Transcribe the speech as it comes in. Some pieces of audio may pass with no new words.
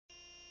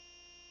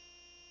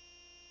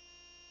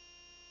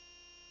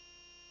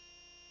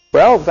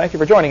Well, thank you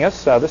for joining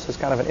us. This is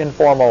kind of an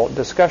informal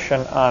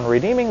discussion on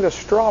redeeming the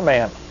straw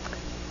man.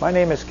 My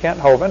name is Kent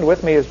Hovind.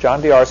 With me is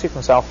John D'Arcy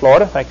from South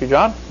Florida. Thank you,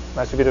 John.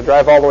 Nice of you to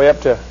drive all the way up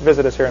to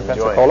visit us here in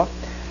Pensacola.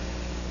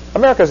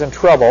 America's in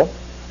trouble.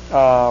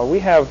 We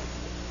have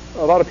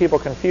a lot of people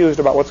confused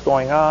about what's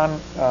going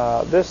on.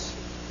 This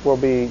will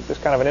be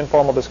just kind of an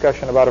informal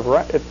discussion about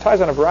it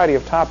ties on a variety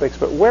of topics,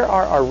 but where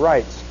are our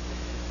rights?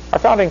 Our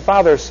founding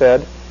fathers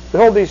said,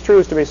 "Behold these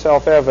truths to be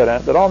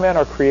self-evident, that all men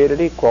are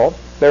created equal.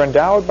 They're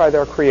endowed by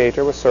their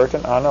Creator with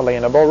certain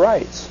unalienable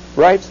rights,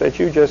 rights that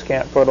you just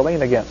can't put a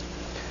lien against."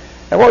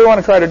 And what we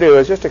want to try to do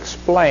is just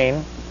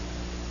explain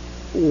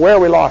where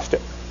we lost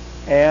it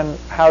and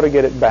how to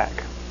get it back.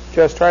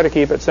 Just try to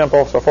keep it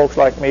simple so folks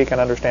like me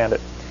can understand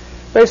it.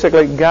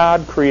 Basically,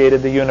 God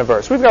created the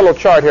universe. We've got a little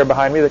chart here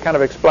behind me that kind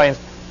of explains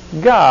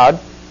God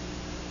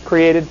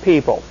created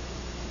people.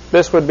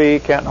 This would be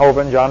Kent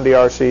Hovind, John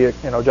D'Arcy,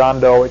 John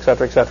Doe,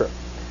 etc., etc.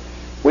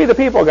 We the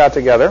people got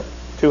together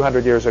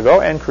 200 years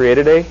ago and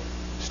created a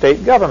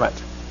state government.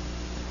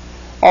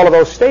 All of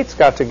those states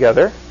got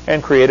together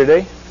and created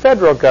a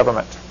federal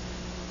government.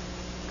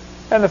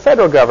 And the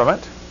federal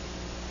government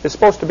is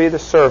supposed to be the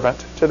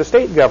servant to the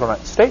state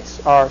government. States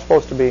are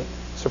supposed to be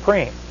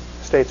supreme,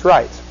 states'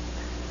 rights,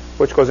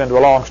 which goes into a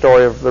long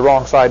story of the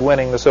wrong side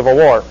winning the Civil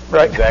War,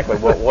 right? Exactly.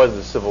 What was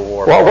the Civil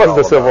War? What was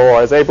the Civil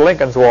War? It's Abe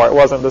Lincoln's war. It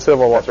wasn't the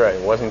Civil War. That's right.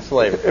 It wasn't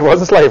slavery. It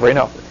wasn't slavery,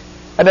 no.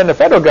 And then the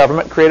federal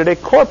government created a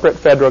corporate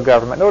federal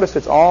government. Notice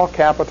it's all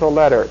capital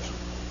letters.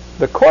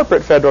 The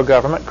corporate federal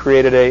government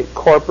created a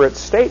corporate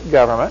state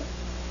government.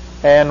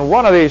 And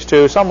one of these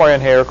two, somewhere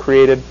in here,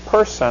 created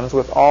persons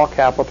with all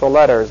capital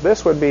letters.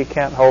 This would be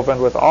Kent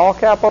Hovind with all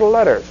capital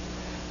letters.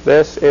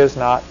 This is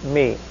not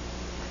me.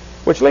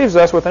 Which leaves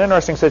us with an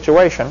interesting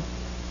situation.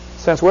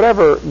 Since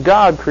whatever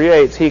God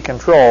creates, He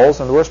controls,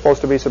 and we're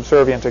supposed to be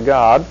subservient to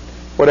God,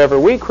 whatever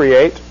we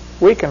create,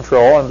 we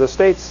control, and the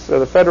states,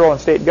 the federal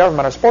and state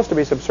government are supposed to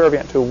be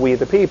subservient to we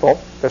the people.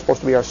 They're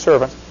supposed to be our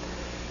servants.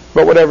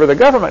 But whatever the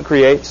government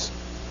creates,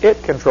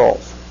 it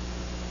controls.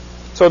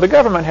 So the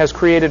government has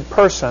created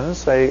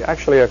persons,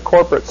 actually a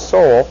corporate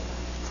soul,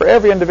 for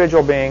every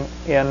individual being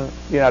in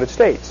the United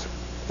States.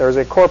 There's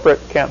a corporate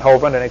Kent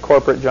Hovind and a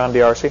corporate John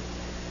D'Arcy.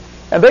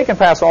 And they can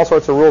pass all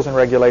sorts of rules and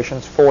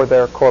regulations for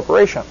their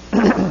corporation,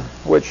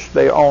 which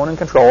they own and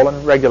control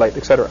and regulate,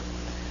 etc.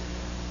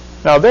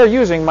 Now, they're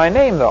using my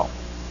name, though.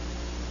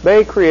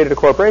 They created a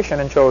corporation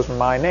and chose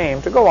my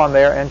name to go on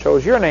there and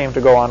chose your name to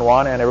go on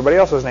one and everybody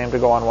else's name to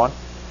go on one.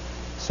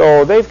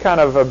 So they've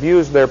kind of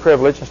abused their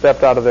privilege and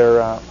stepped out of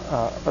their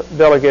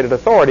delegated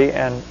authority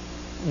and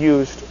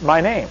used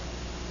my name.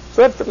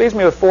 So that leaves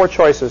me with four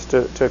choices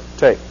to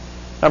take.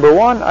 Number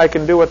one, I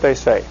can do what they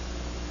say,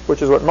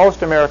 which is what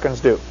most Americans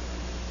do.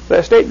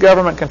 The state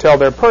government can tell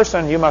their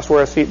person, you must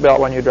wear a seatbelt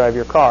when you drive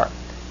your car.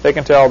 They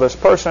can tell this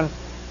person,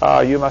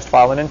 you must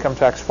file an income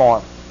tax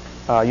form.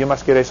 You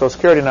must get a Social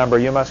Security number.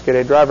 You must get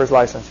a driver's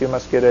license. You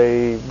must get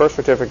a birth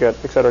certificate,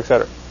 etc.,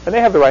 etc. And they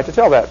have the right to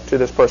tell that to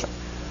this person.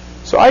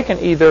 So I can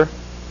either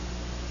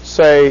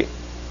say,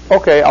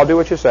 okay, I'll do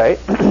what you say.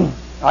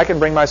 I can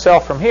bring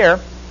myself from here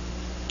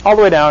all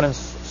the way down and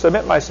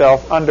submit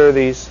myself under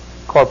these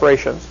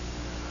corporations.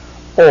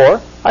 Or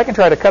I can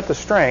try to cut the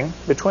string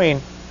between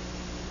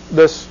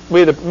this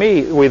we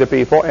the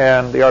people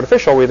and the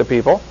artificial we the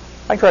people.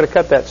 I can try to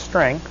cut that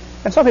string.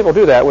 And some people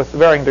do that with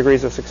varying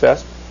degrees of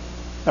success.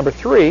 Number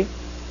three,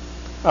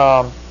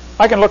 I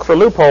can look for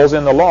loopholes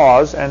in the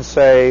laws and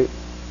say,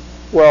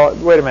 well,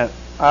 wait a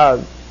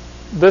minute,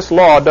 this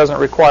law doesn't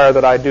require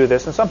that I do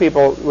this. And some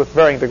people, with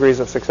varying degrees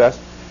of success,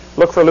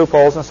 look for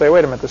loopholes and say,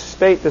 wait a minute, the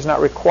state does not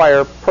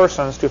require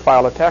persons to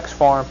file a tax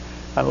form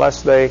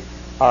unless they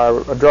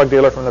are a drug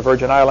dealer from the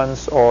Virgin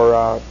Islands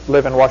or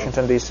live in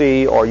Washington,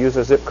 D.C., or use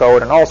a zip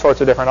code, and all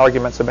sorts of different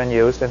arguments have been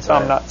used, and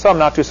some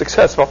not too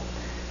successful.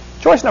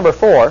 Choice number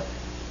four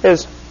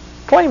is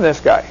claim this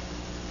guy.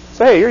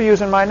 Say, hey, you're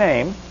using my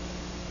name.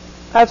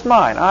 That's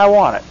mine. I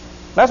want it.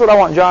 That's what I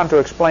want John to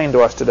explain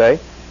to us today.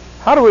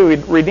 How do we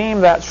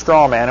redeem that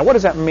straw man? And what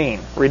does that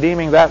mean,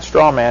 redeeming that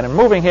straw man and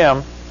moving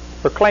him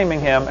or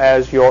claiming him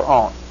as your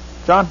own?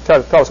 John,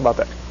 tell us about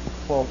that.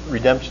 Well,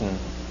 redemption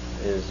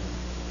is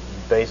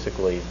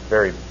basically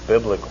very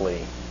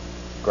biblically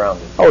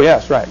grounded. Oh,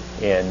 yes, right.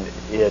 And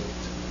it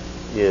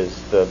is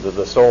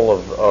the soul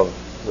of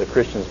the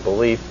Christian's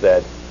belief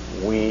that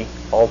we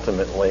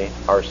ultimately,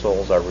 our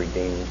souls are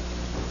redeemed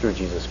through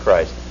Jesus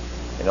Christ.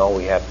 And all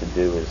we have to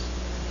do is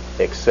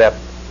accept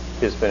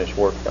His finished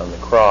work on the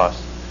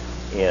cross,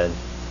 and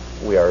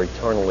we are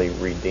eternally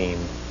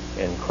redeemed.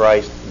 And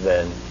Christ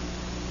then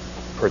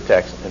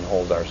protects and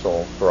holds our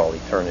soul for all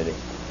eternity.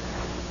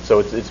 So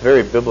it's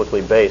very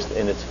biblically based,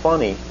 and it's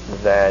funny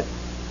that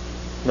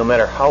no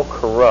matter how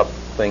corrupt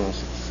things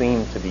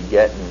seem to be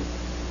getting,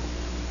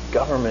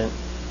 government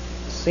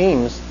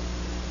seems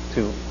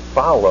to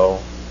follow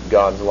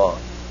God's law.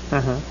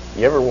 Mm-hmm.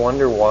 You ever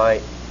wonder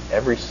why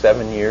every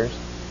 7 years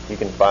you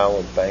can file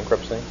a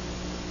bankruptcy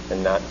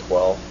and not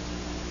 12?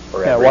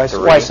 or Yeah, every 3.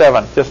 why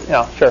 7? Just,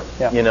 sure.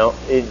 Yeah. You know,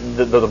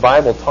 the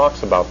Bible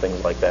talks about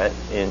things like that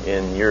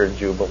in year of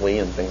Jubilee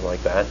and things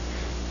like that.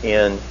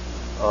 And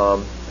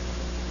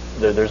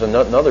there's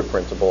another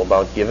principle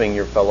about giving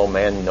your fellow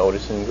man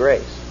notice and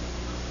grace.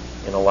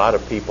 And a lot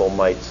of people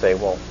might say,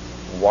 well,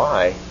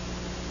 why?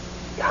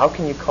 How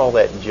can you call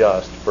that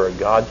just for a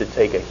God to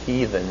take a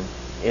heathen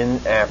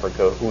in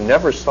Africa who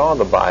never saw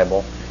the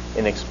Bible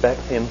and expect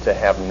him to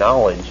have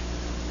knowledge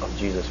of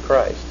Jesus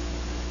Christ?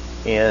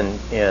 And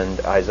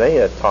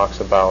Isaiah talks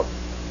about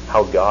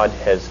how God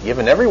has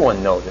given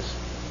everyone notice.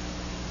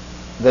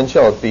 Then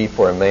shall it be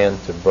for a man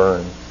to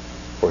burn,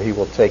 for he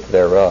will take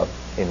thereof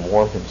and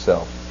warm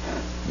himself.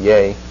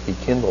 Yea, he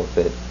kindleth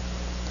it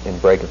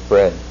and breaketh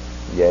bread.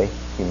 Yea,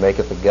 he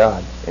maketh a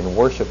god and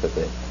worshipeth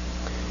it.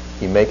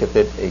 He maketh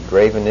it a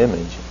graven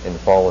image and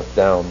falleth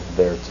down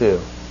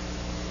thereto.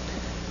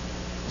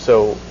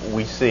 So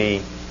we see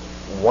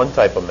one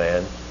type of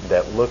man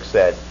that looks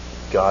at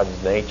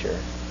God's nature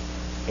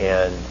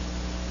and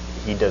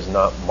he does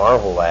not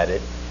marvel at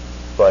it,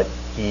 but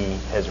he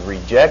has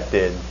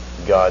rejected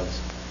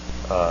God's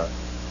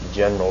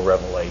general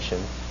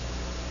revelation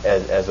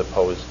as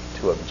opposed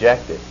to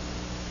object it,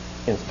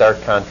 in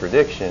stark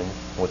contradiction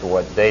with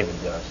what David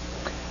does.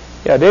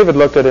 Yeah, David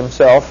looked at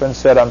himself and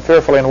said, I'm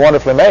fearfully and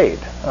wonderfully made,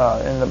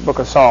 in the book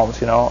of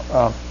Psalms,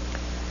 And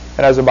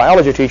as a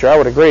biology teacher, I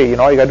would agree,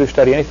 all you got to do is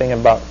study anything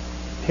about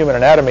human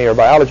anatomy or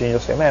biology, and you'll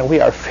say, man, we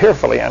are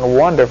fearfully and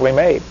wonderfully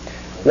made.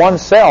 One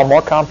cell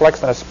more complex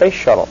than a space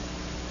shuttle.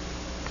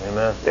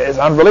 Amen. It's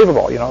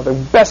unbelievable. The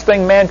best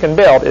thing man can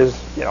build is,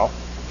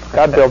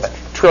 God builds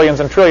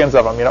trillions and trillions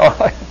of them,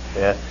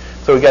 Yeah.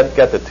 So we got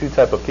the two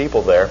type of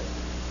people there,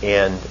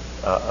 and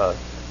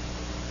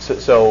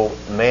so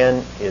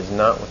man is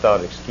not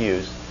without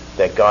excuse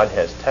that God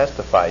has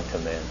testified to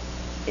man.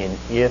 And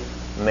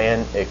if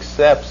man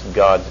accepts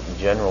God's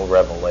general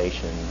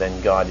revelation,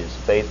 then God is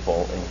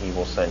faithful and he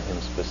will send him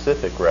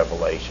specific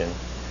revelation,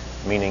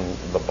 meaning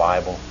the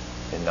Bible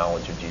and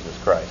knowledge of Jesus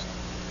Christ.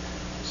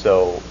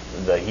 So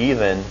the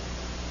heathen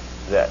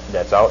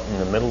that's out in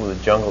the middle of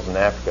the jungles in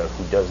Africa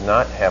who does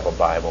not have a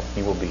Bible,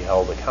 he will be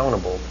held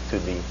accountable to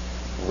the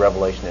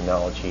revelation and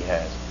knowledge he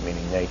has,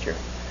 meaning nature.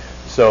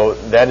 So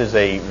that is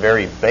a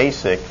very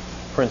basic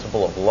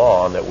principle of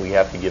law that we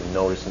have to give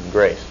notice and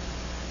grace.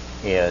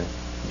 And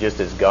just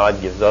as God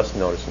gives us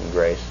notice and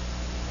grace,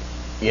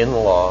 in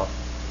law,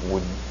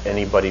 would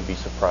anybody be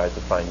surprised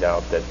to find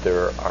out that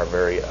there are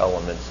very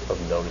elements of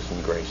notice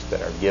and grace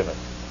that are given?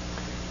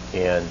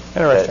 And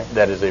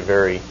that is a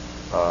very,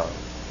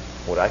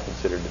 what I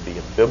consider to be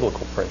a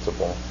biblical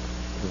principle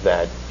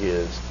that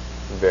is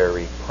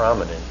very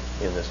prominent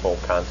in this whole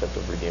concept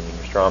of redeeming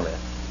your straw man.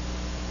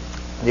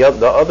 The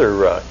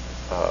other...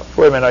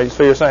 Wait a minute.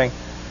 So you're saying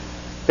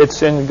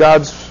it's in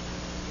God's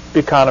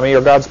economy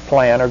or God's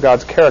plan or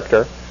God's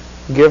character,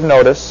 give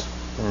notice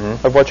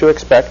of what you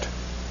expect.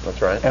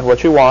 That's right. And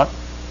what you want.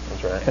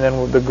 That's right. And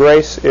then the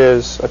grace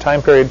is a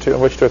time period in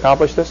which to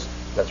accomplish this?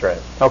 That's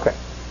right. Okay.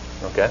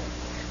 Okay.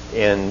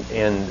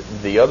 And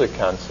the other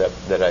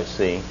concept that I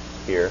see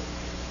here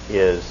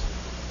is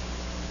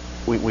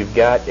we've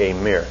got a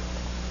mirror.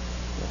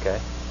 Okay?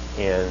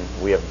 And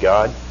we have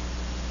God,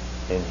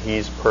 and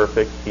he's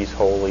perfect, he's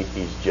holy,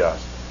 he's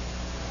just.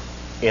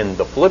 And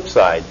the flip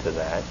side to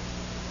that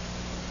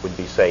would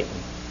be Satan.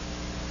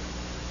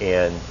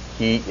 And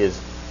he is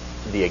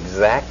the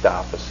exact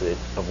opposite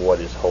of what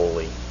is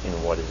holy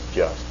and what is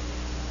just.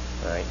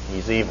 Right?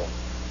 He's evil.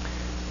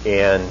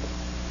 And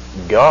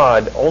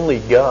God, only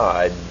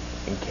God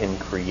can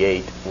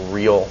create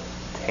real,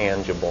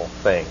 tangible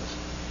things.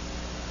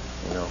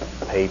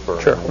 Paper,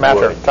 sure, and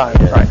matter wood, of time,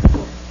 and, right?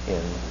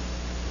 And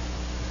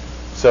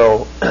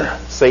so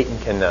Satan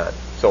cannot.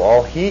 So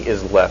all he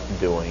is left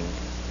doing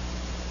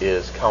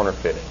is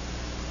counterfeiting,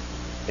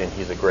 and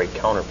he's a great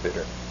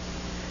counterfeiter.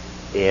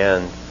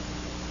 And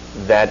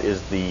that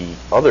is the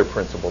other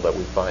principle that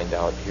we find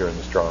out here in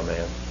the straw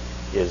man,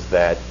 is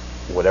that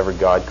whatever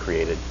God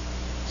created,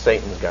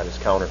 Satan's got his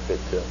counterfeit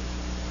too.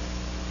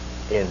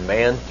 And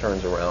man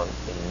turns around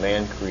and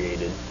man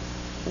created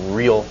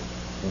real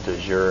de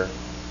jure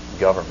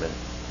government.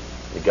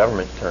 The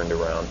government turned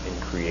around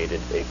and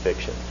created a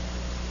fiction.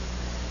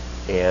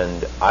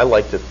 And I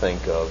like to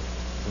think of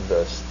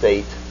the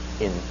state,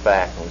 in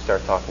fact, when we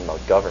start talking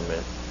about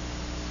government,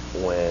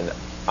 when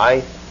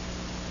I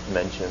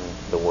mention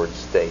the word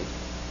state,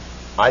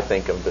 I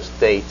think of the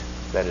state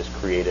that is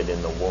created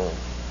in the womb,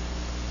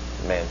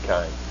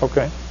 mankind.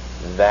 Okay.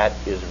 That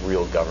is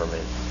real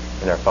government.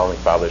 And our founding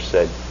fathers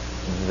said,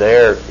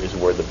 there is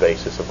where the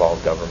basis of all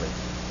government,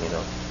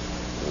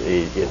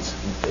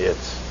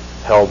 it's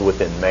held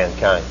within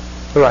mankind.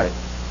 Right.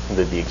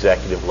 The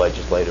executive,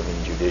 legislative,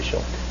 and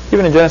judicial.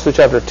 Even in Genesis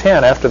chapter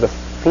 10, after the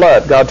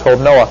flood, God told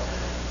Noah,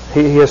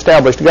 he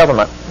established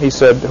government. He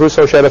said,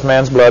 whoso sheddeth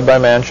man's blood, by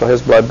man shall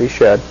his blood be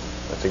shed.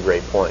 That's a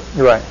great point.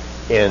 Right.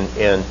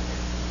 And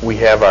we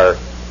have our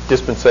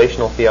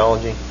dispensational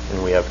theology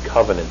and we have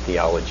covenant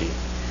theology.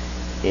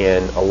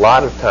 And a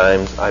lot of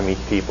times I meet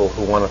people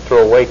who want to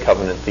throw away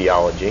covenant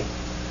theology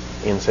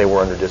and say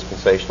we're under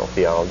dispensational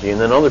theology, and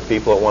then other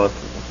people that want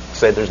to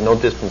say there's no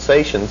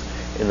dispensations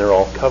and they're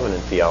all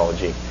covenant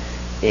theology.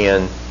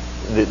 And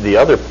the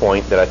other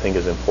point that I think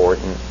is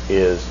important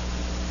is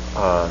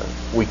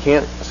we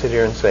can't sit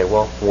here and say,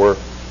 well, we're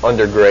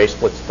under grace,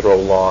 let's throw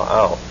law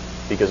out,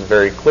 because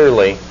very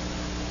clearly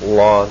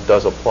law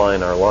does apply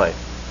in our life.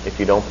 If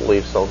you don't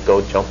believe so,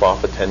 go jump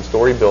off a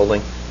 10-story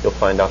building. You'll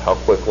find out how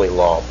quickly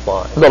law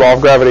applies. The law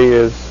of gravity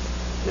is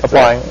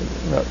applying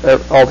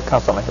all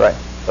constantly, right?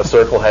 A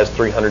circle has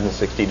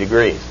 360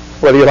 degrees.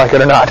 Whether you like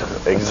it or not.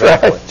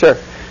 Exactly. Right. Sure.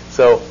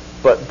 So,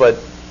 but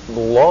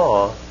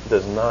law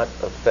does not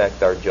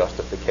affect our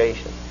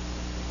justification.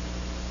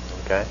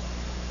 Okay?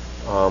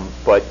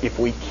 But if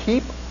we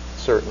keep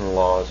certain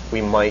laws,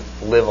 we might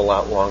live a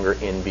lot longer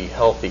and be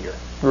healthier.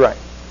 Right.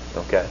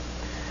 Okay?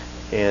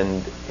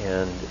 And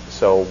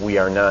so we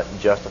are not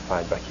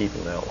justified by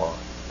keeping that law.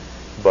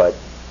 But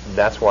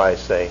that's why I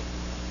say,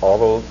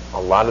 although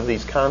a lot of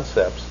these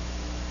concepts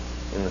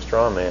in the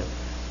straw man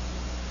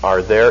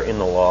are there in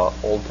the law,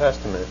 Old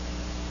Testament,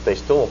 they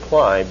still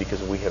apply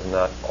because we have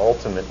not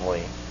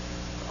ultimately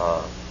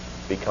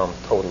become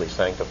totally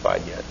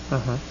sanctified yet.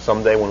 Mm-hmm.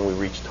 Someday when we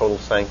reach total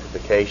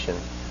sanctification,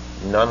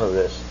 none of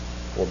this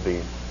will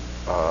be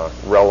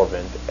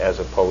relevant as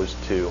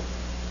opposed to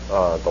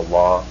the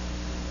law,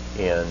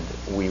 and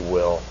we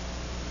will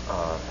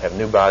have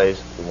new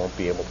bodies, we won't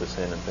be able to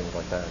sin and things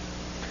like that.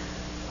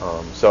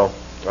 So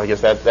I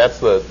guess that's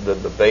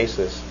the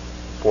basis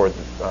for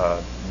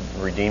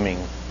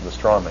redeeming the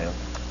straw man.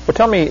 Well,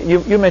 tell me,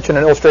 you mentioned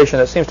an illustration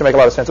that seems to make a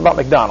lot of sense about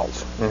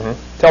McDonald's.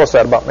 Mm-hmm. Tell us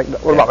that about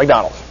about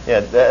McDonald's? Yeah,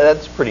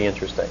 that's pretty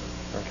interesting.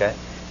 Okay,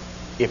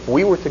 if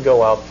we were to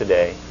go out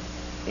today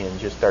and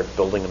just start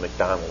building a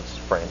McDonald's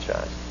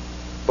franchise,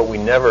 but we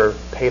never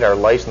paid our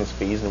license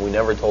fees and we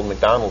never told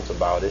McDonald's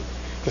about it,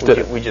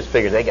 we just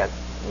figured they got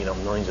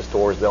millions of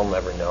stores, they'll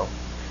never know.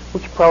 We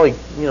could probably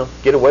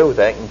get away with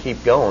that and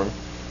keep going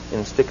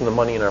and sticking the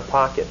money in our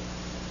pocket.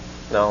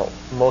 Now,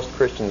 most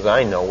Christians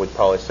I know would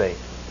probably say,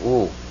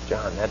 "Ooh,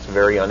 John, that's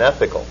very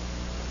unethical."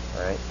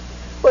 All right?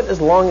 But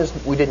as long as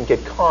we didn't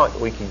get caught,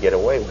 we could get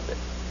away with it.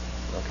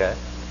 Okay?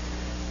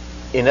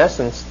 In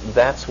essence,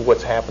 that's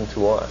what's happened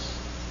to us.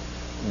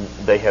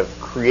 They have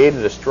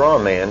created a straw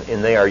man,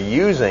 and they are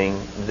using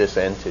this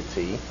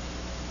entity.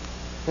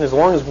 And as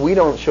long as we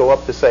don't show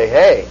up to say,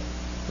 "Hey,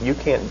 you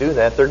can't do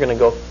that," they're going to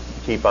go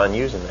keep on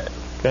using that.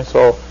 Okay,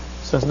 so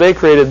since they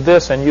created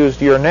this and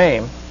used your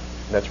name,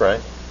 that's right.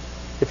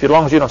 As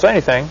long as you don't say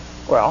anything,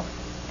 well,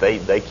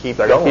 they keep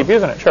they're going. Keep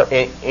using it, sure.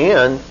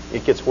 And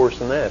it gets worse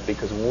than that,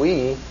 because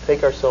we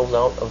take ourselves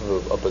out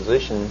of a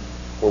position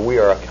where we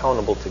are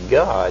accountable to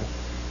God,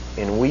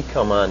 and we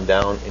come on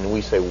down and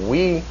we say,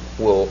 we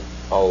will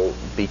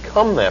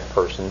become that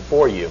person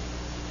for you.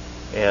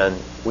 And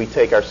we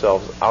take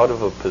ourselves out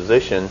of a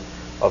position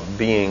of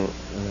being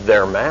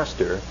their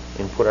master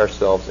and put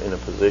ourselves in a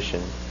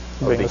position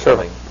of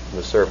becoming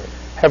the servant.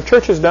 Have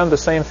churches done the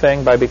same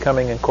thing by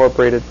becoming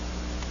incorporated?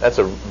 That's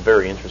a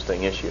very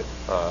interesting issue.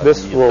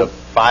 The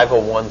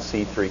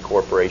 501c3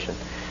 corporation.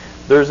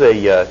 There's a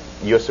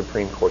U.S.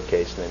 Supreme Court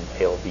case named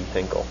Hale v.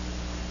 Hinkle.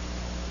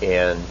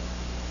 And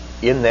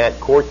in that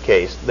court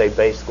case, they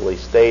basically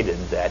stated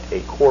that a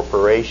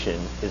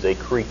corporation is a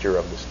creature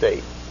of the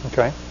state.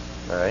 Okay.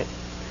 All right.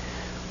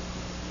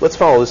 Let's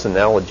follow this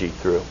analogy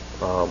through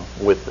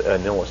with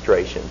an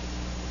illustration.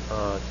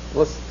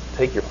 Let's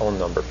take your phone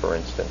number, for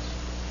instance.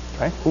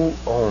 Okay. Who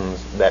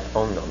owns that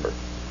phone number?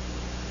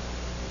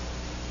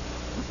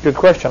 Good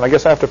question. I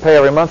guess I have to pay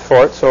every month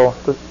for it, so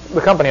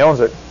the company owns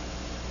it.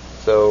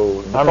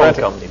 So the phone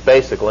company,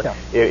 basically. Yeah.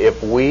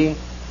 If we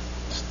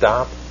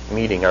stop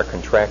meeting our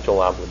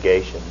contractual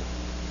obligation,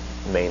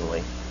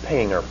 mainly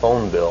paying our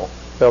phone bill,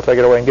 they'll take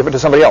it away and give it to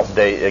somebody else.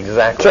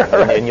 Exactly. Sure,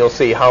 right. And you'll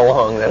see how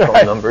long that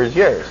phone number is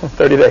yours.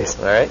 30 days.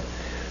 All right?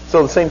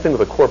 So the same thing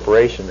with a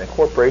corporation. A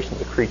corporation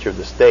is a creature of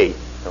the state.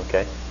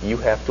 Okay? You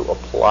have to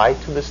apply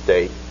to the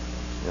state.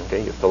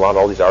 Okay? You fill out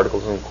all these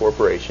articles in the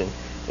corporation,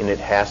 and it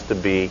has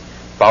to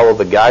follow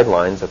the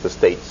guidelines that the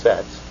state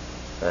sets.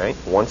 All right?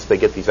 Once they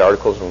get these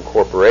articles of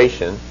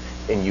incorporation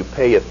and you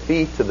pay a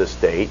fee to the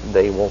state,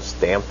 they will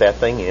stamp that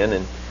thing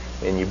in,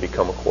 and you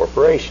become a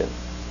corporation.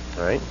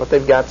 All right? But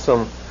they've got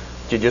some,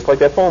 just like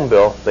that phone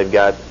bill, they've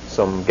got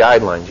some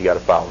guidelines you got to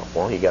follow.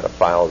 Well, you got to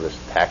file this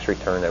tax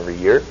return every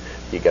year.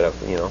 You got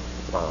to,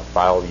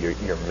 file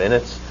your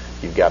minutes.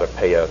 You've got to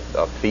pay a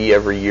fee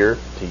every year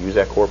to use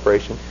that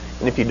corporation.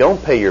 And if you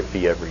don't pay your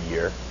fee every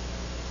year,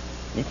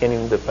 you can't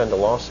even defend a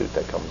lawsuit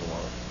that comes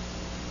along.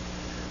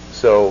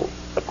 So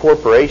a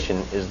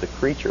corporation is the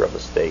creature of a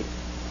state,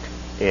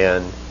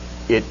 and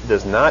it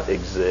does not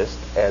exist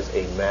as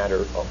a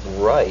matter of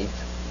right.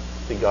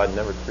 See, God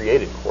never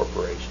created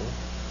corporation,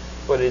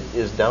 but it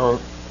is down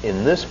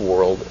in this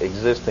world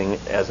existing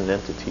as an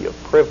entity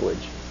of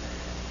privilege.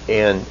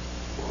 And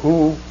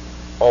who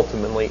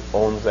ultimately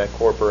owns that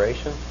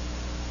corporation?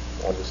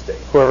 Well, the state.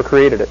 Whoever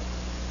created it.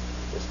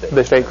 The state.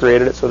 The state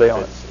created it, so they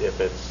own it. If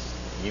it's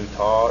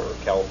Utah or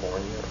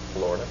California or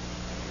Florida.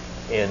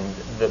 And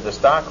the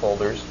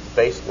stockholders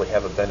basically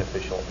have a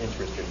beneficial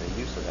interest in the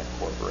use of that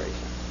corporation.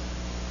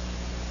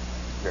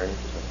 Very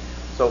interesting.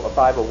 So a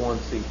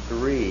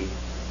 501c3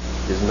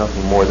 is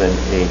nothing more than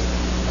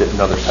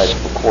another type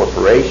of a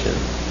corporation.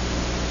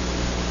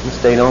 The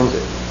state owns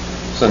it.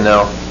 So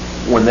now,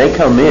 when they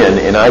come in,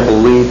 and I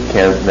believe,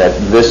 Kent, that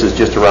this is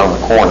just around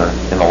the corner,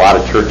 and a lot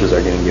of churches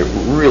are going to get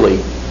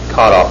really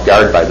caught off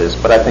guard by this,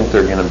 but I think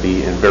they're going to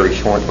be very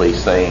shortly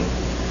saying,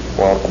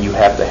 well, you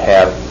have to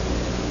have,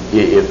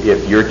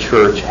 if your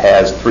church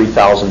has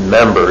 3,000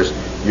 members,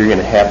 you're going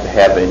to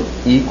have an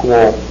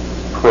equal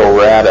pro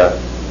rata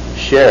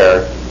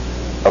share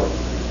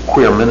of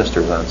queer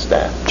ministers on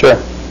staff. Sure.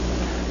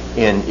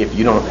 And if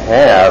you don't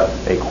have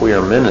a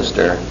queer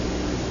minister,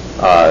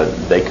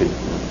 they could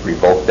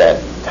revoke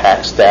that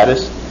tax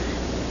status.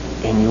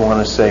 And you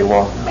want to say,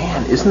 well,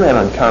 man, isn't that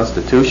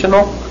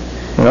unconstitutional?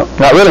 No,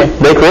 not really.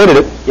 They created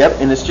it.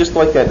 Yep, and it's just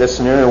like that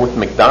scenario with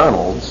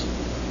McDonald's,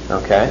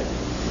 okay?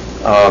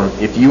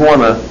 If you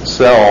want to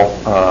sell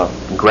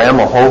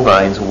Grandma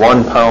Hovind's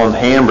 1-pound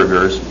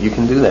hamburgers, you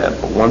can do that.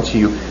 But once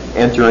you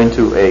enter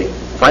into a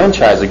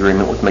franchise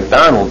agreement with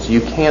McDonald's,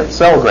 you can't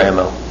sell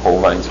Grandma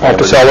Hovind's hamburgers. I have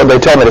to sell what they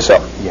tell me to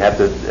sell. You have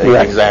to,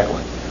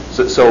 exactly.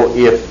 So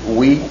if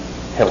we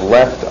have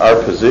left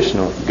our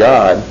position with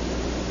God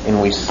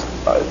and we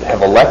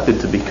have elected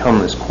to become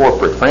this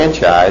corporate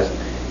franchise,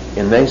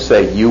 and they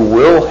say you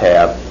will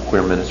have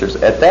queer ministers,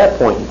 at that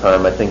point in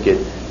time, I think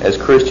as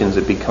Christians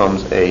it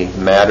becomes a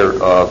matter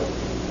of,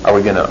 are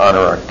we going to honor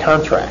our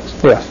contracts?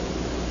 Yes.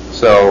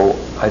 So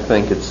I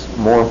think it's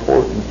more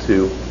important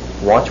to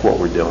watch what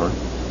we're doing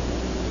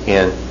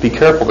and be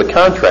careful the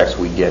contracts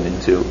we get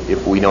into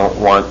if we don't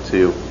want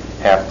to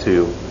have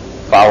to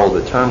follow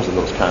the terms of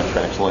those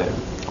contracts later.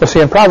 Well, see,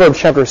 in Proverbs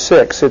chapter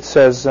 6, it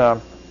says,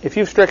 if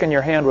you've stricken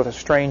your hand with a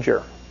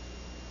stranger,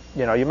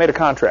 you made a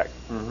contract.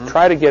 Mm-hmm.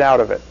 Try to get out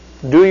of it.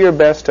 Do your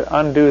best to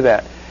undo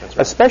that, right.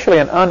 Especially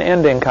an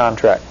unending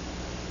contract.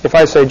 If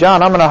I say,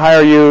 John, I'm going to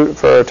hire you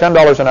for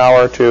 $10 an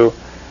hour to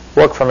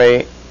work for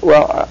me,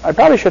 well, I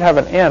probably should have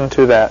an end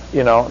to that,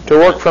 to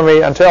work for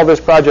me until this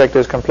project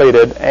is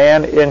completed,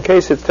 and in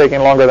case it's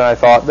taking longer than I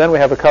thought, then we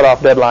have a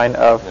cutoff deadline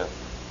of,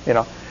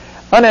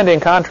 unending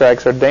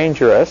contracts are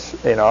dangerous.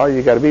 You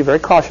got to be very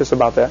cautious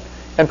about that.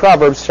 And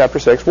Proverbs chapter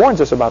 6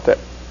 warns us about that.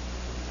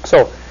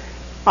 So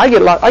I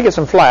get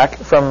some flack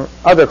from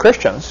other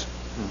Christians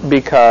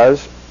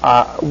because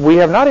we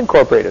have not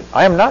incorporated.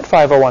 I am not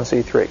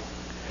 501c3.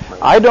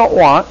 I don't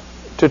want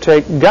to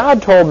take.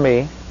 God told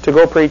me to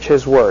go preach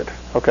His word.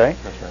 Okay,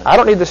 that's right. I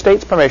don't need the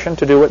state's permission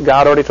to do what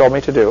God already told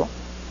me to do.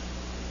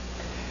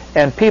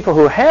 And people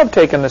who have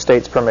taken the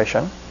state's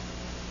permission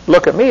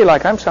look at me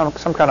like I'm some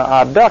kind of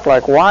odd duck.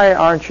 Like, why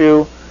aren't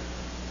you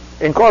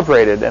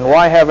incorporated, and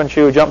why haven't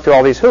you jumped through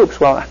all these hoops?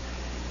 Well,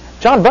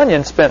 John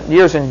Bunyan spent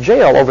years in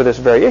jail over this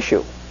very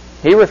issue.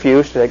 He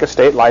refused to take a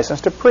state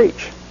license to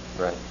preach.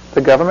 Right.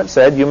 The government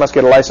said, you must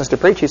get a license to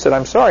preach. He said,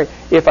 I'm sorry.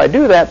 If I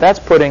do that, that's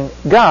putting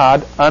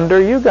God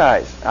under you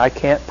guys. I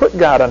can't put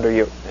God under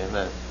you.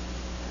 Amen.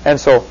 And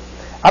so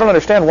I don't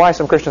understand why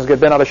some Christians get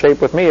bent out of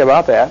shape with me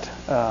about that.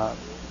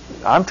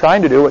 I'm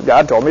trying to do what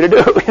God told me to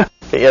do.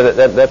 Yeah,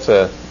 that's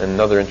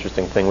another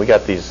interesting thing. We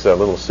got these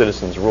little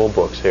citizens' rule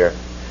books here.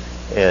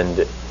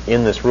 And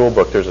in this rule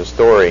book, there's a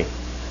story,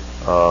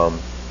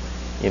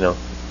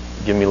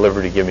 give me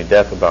liberty, give me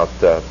death, about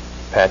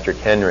Patrick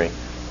Henry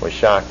was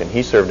shocked, and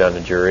he served on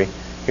a jury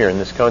here in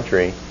this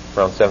country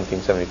around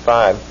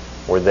 1775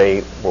 where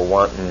they were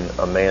wanting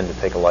a man to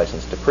take a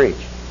license to preach.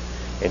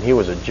 And he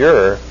was a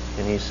juror,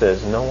 and he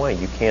says, no way,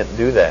 you can't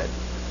do that.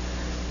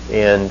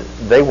 And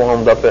they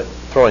wound up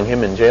throwing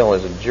him in jail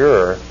as a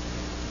juror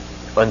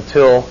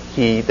until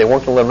they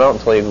weren't going to let him out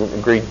until he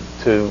agreed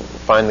to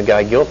find the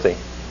guy guilty.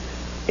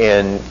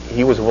 And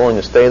he was willing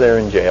to stay there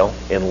in jail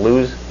and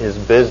lose his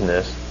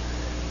business.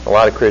 A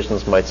lot of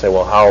Christians might say,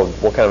 well,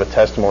 what kind of a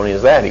testimony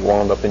is that? He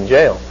wound up in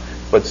jail.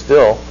 But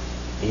still,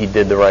 he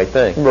did the right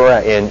thing.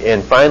 Right.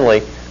 And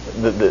finally,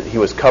 he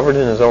was covered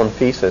in his own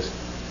feces.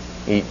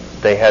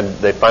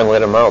 They finally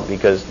let him out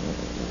because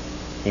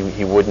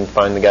he wouldn't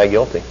find the guy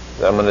guilty.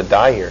 I'm going to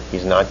die here.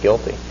 He's not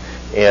guilty.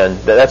 And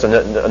that's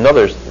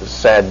another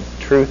sad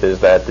truth, is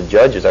that the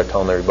judges are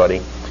telling everybody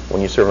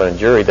when you serve on a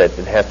jury that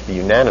it has to be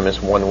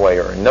unanimous one way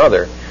or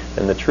another.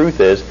 And the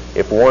truth is,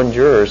 if one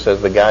juror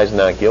says the guy's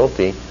not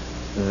guilty,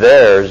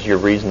 there's your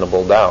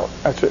reasonable doubt.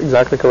 That's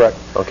exactly correct.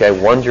 Okay,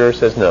 one juror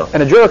says no.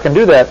 And a juror can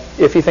do that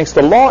if he thinks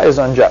the law is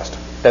unjust.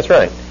 That's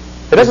right.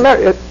 It doesn't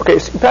matter. Okay,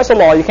 you pass a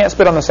law, you can't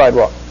spit on the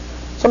sidewalk.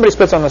 Somebody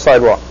spits on the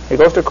sidewalk. He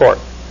goes to court.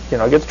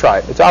 Gets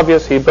tried. It's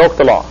obvious he broke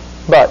the law.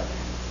 But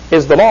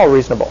is the law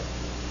reasonable?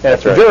 And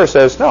if the juror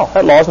says, no,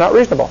 that law is not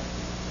reasonable,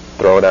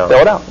 throw it out. Throw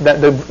it out.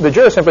 The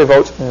juror simply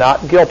votes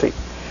not guilty.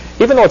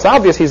 Even though it's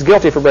obvious he's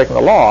guilty for breaking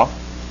the law,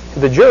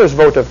 the juror's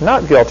vote of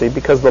not guilty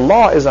because the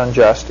law is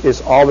unjust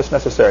is all that's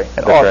necessary.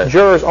 And right.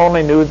 Jurors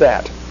only knew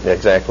that. Yeah,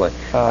 exactly.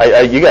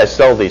 You guys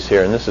sell these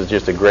here, and this is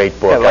just a great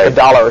book. Yeah, like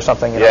 $1 or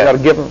something. You got to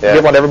give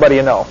one to everybody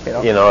you know.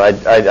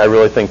 I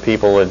really think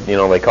people,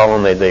 they call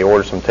them, they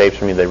order some tapes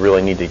from me. They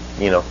really need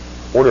to,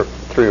 order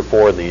 3 or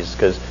 4 of these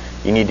because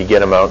you need to get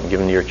them out and give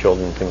them to your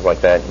children and things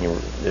like that.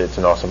 And it's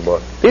an awesome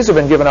book. These have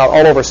been given out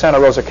all over Santa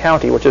Rosa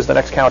County, which is the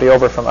next county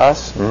over from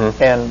us.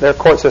 Mm-hmm. And their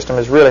court system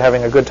is really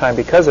having a good time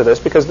because of this,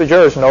 because the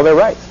jurors know their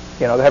rights.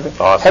 You know,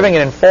 Awesome. having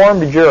an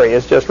informed jury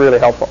is just really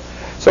helpful.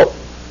 So,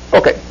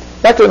 okay,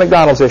 back to the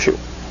McDonald's issue.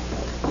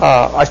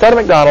 I started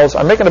McDonald's.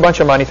 I'm making a bunch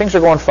of money. Things are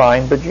going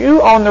fine. But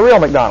you own the real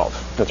McDonald's.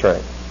 That's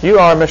right. You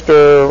are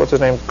Mr. What's his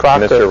name?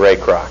 Kroc? Mr. Ray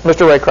Kroc.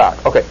 Mr. Ray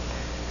Kroc. Okay.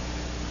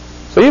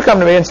 So you come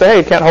to me and say,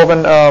 hey, Kent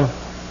Hovind,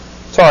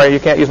 sorry, you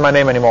can't use my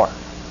name anymore.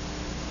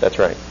 That's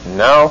right.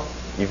 Now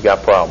you've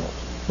got problems.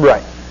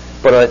 Right.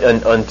 But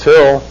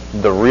until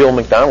the real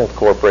McDonald's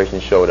Corporation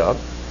showed up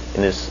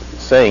and is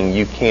saying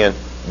you can't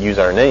use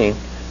our name,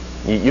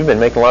 you've been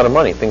making a lot of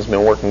money. Things have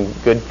been working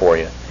good for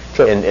you.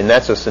 Sure. And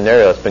that's a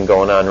scenario that's been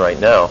going on right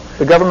now.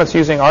 The government's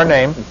using our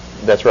name.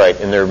 That's right.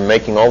 And they're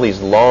making all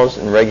these laws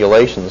and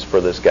regulations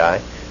for this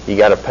guy. You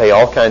got to pay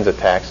all kinds of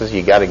taxes.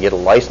 You got to get a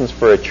license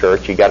for a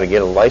church. You got to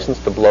get a license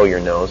to blow your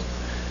nose,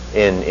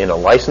 and a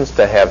license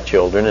to have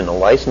children, and a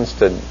license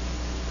to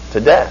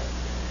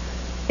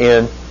death.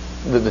 And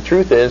the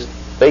truth is,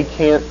 they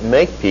can't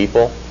make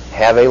people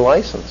have a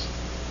license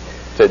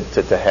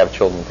to have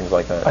children and things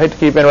like that. I hate to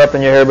keep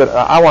interrupting you here, but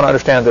I want to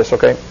understand this,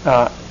 okay?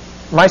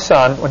 My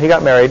son, when he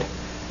got married,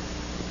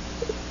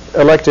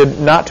 elected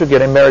not to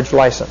get a marriage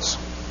license.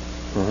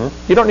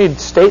 Mm-hmm. You don't need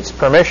state's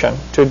permission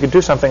to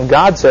do something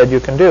God said you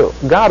can do.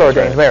 God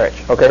ordains marriage,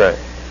 okay? That's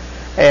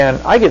right.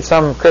 And I get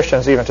some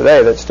Christians even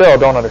today that still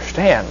don't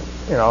understand.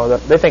 You know,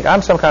 that they think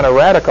I'm some kind of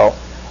radical.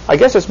 I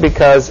guess it's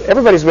because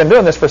everybody's been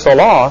doing this for so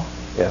long.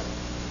 Yeah.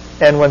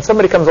 And when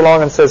somebody comes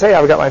along and says, hey,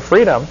 I've got my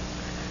freedom,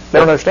 they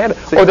don't understand it.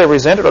 See, or they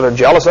resent it, or they're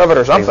jealous of it,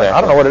 or something. Exactly. I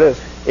don't know what it is.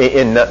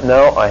 And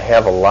now I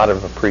have a lot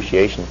of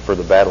appreciation for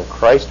the battle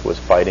Christ was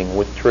fighting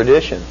with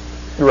tradition.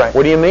 Right.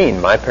 What do you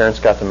mean? My parents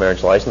got the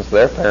marriage license.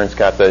 Their parents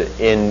got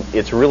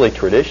it's really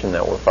tradition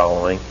that we're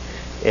following,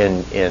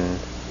 in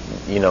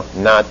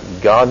not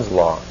God's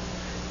law.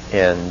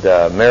 And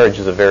marriage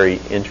is a very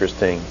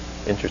interesting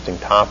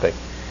topic,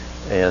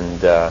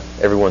 and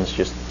everyone's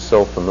just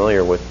so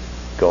familiar with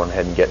going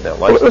ahead and getting that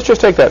license. Let's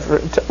just take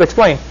that.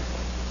 Explain.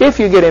 If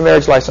you get a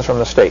marriage license from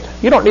the state,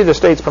 you don't need the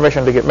state's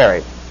permission to get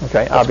married.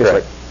 Okay,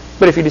 obviously. Correct.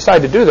 But if you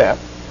decide to do that,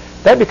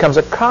 that becomes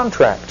a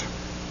contract.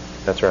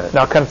 That's right.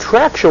 Now,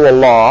 contractual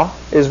law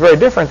is very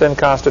different than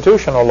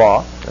constitutional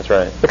law. That's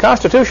right. The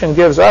Constitution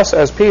gives us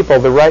as people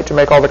the right to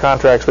make all the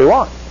contracts we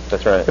want.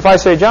 That's right. If I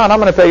say, John, I'm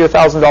going to pay you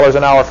 $1,000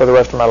 an hour for the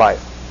rest of my life,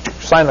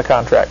 sign the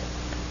contract.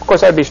 Of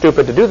course, I'd be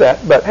stupid to do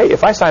that, but hey,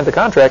 if I signed the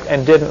contract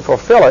and didn't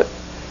fulfill it,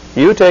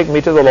 you take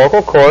me to the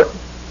local court,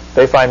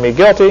 they find me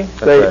guilty,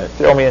 they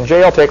throw me in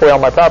jail, take away all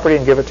my property,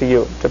 and give it to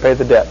you to pay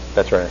the debt.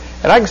 That's right.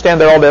 And I can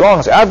stand there all day long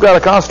and say, I've got a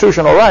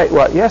constitutional right.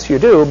 Well, yes, you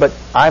do, but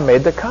I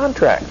made the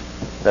contract.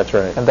 That's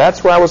right. And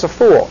that's where I was a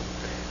fool.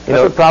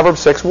 That's what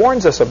Proverbs 6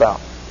 warns us about.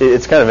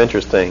 It's kind of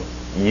interesting.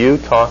 You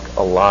talk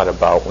a lot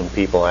about when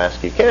people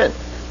ask you, Ken,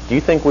 do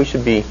you think we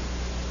should be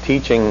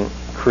teaching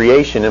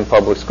creation in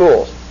public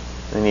schools?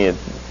 And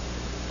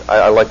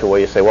I like the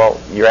way you say,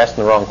 well, you're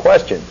asking the wrong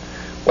question.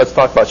 Let's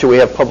talk about, should we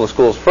have public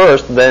schools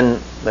first?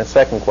 Then that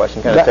second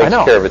question kind of takes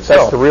care of itself.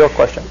 That's the real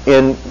question.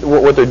 And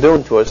what they're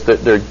doing to us,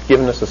 they're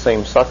giving us the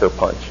same sucker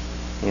punch.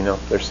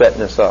 They're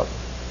setting us up,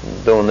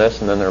 doing this,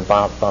 and then they're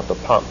about to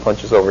pop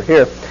punches over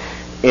here.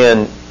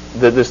 And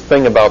this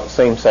thing about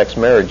same-sex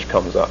marriage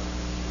comes up.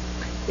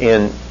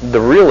 And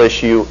the real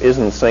issue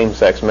isn't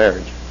same-sex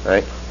marriage,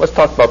 right? Let's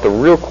talk about the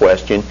real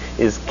question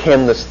is,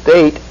 can the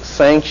state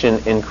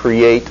sanction and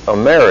create a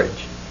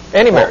marriage?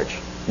 Any marriage?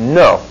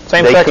 No.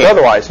 Same sex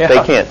otherwise, yeah.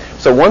 They can't.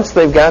 So once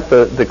they've got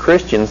the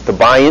Christians to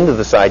buy into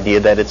this idea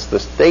that it's the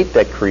state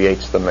that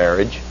creates the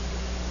marriage,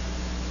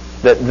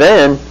 that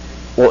then,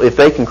 well, if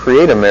they can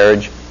create a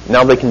marriage,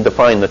 now they can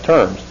define the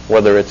terms,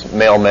 whether it's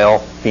male-male,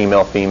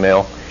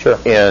 female-female. Sure.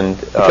 And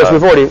because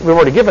we've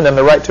already given them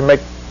the right to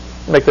make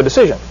the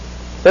decision.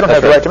 They don't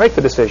have the right to make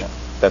the decision.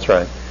 That's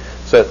right.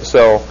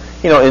 So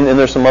and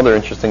there's some other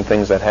interesting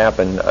things that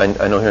happen.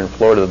 I know here in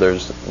Florida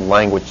there's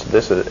language to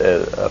this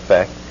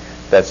effect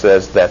that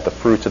says that the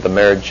fruits of the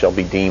marriage shall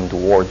be deemed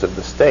wards of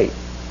the state.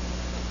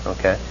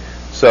 Okay?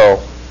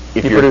 So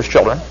if you produce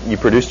children. You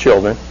produce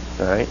children,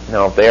 all right?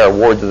 Now if they are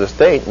wards of the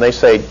state and they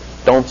say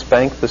don't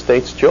spank the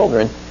state's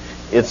children,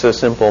 it's a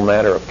simple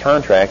matter of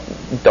contract.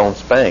 Don't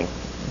spank.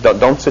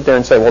 Don't sit there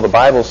and say, well, the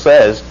Bible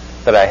says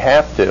that I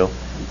have to.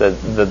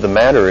 The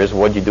matter is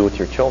what you do with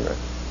your children.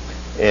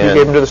 And you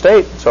gave them to the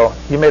state, so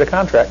you made a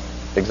contract.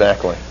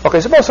 Exactly. Okay,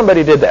 suppose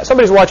somebody did that.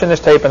 Somebody's watching this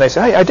tape and they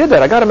say, hey, I did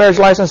that. I got a marriage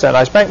license and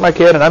I spanked my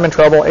kid and I'm in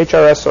trouble.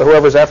 HRS or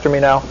whoever's after me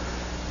now.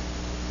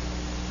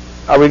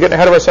 Are we getting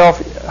ahead of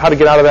ourselves? How to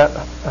get out of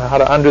that? How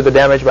to undo the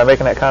damage by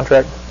making that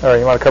contract? Or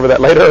you want to cover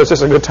that later, or is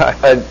this a good time?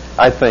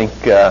 I think,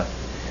 I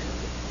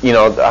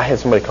had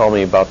somebody call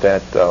me about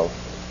that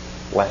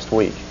last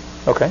week.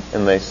 Okay.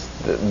 And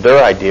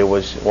their idea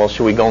was, well,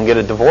 should we go and get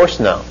a divorce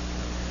now?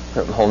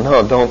 Well,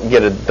 no,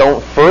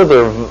 don't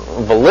further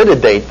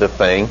validate the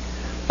thing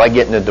by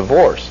getting a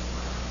divorce.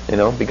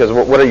 Because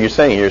what are you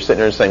saying? You're sitting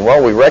there saying,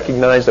 well, we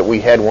recognize that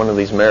we had one of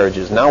these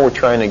marriages. Now we're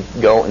trying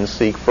to go and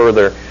seek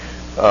further,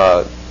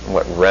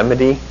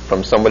 remedy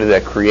from somebody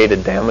that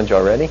created damage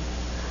already?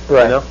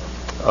 Right.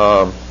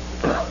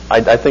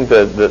 I think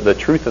the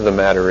truth of the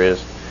matter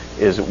is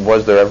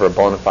was there ever a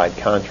bona fide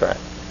contract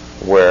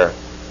where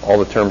all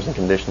the terms and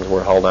conditions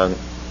were held on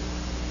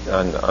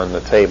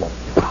the table?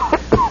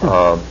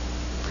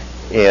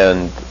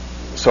 And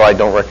so I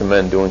don't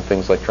recommend doing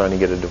things like trying to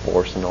get a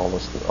divorce and all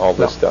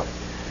this stuff.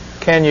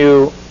 Can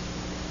you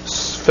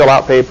fill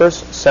out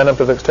papers,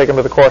 take them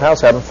to the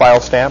courthouse, have them file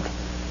stamped,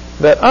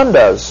 that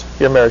undoes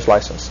your marriage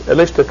license? At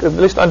least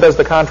undoes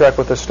the contract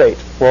with the state.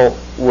 Well,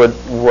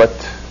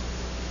 what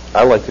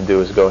I like to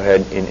do is go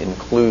ahead and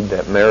include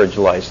that marriage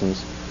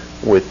license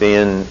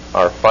within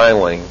our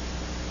filing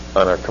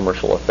on our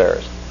commercial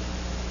affairs.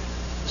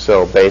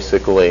 So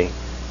basically,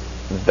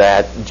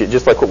 that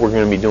just like what we're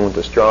going to be doing with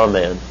the straw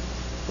man,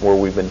 where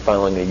we've been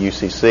filing a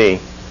UCC,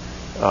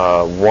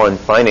 one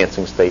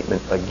financing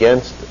statement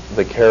against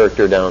the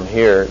character down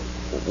here,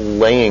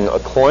 laying a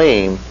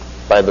claim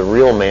by the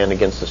real man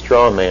against the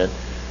straw man.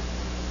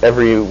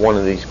 Every one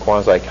of these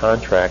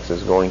quasi-contracts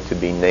is going to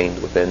be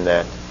named within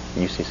that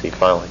UCC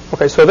filing.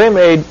 Okay, so they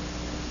made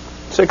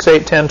 6,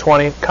 8, 10,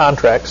 20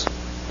 contracts.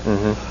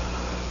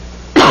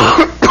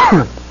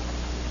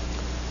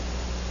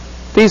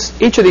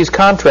 Each of these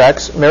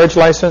contracts, marriage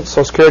license,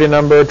 Social Security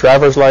number,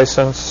 driver's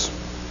license,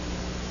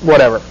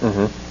 whatever,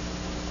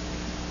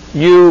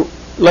 you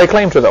lay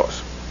claim to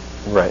those.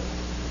 Right.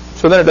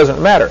 So then it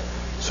doesn't matter.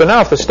 So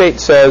now if the state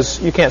says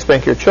you can't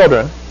spank your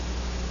children,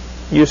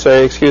 you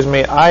say, excuse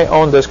me, I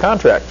own this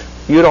contract.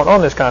 You don't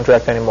own this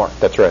contract anymore.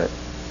 That's right.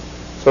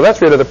 So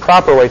that's really the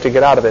proper way to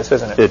get out of this,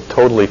 isn't it? It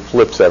totally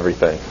flips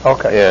everything.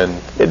 Okay.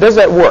 And does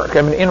that work?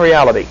 I mean, in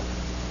reality?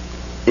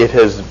 It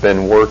has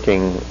been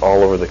working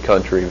all over the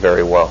country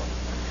very well.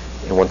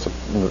 And once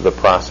the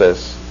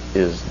process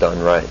is done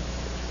right,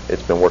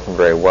 it's been working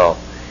very well.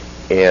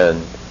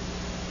 And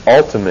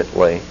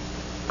ultimately,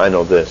 I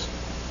know this,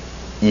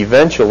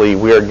 eventually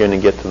we are going to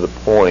get to the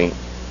point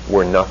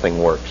where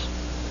nothing works.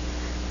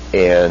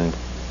 And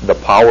the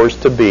powers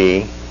to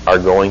be are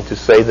going to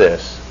say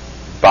this: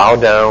 bow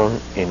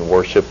down and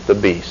worship the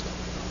beast,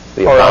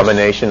 the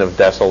abomination of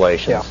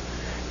desolations.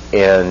 Yeah.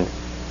 And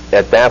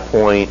at that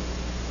point,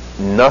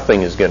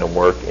 nothing is going to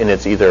work, and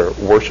it's either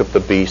worship the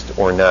beast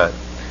or not.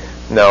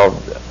 Now,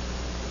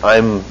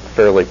 I'm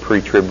fairly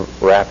pre-trib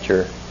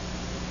rapture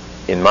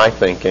in my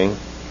thinking,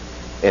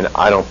 and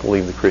I don't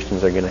believe the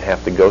Christians are going to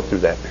have to go through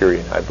that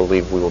period. I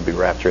believe we will be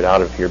raptured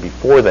out of here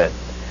before then.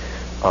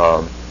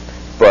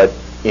 But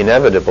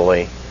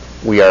inevitably,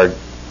 we are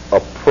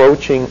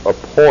approaching a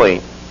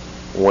point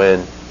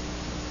when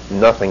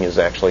nothing is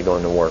actually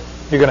going to work.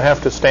 You're going to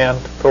have to stand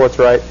for what's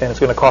right, and it's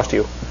going to cost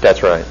you.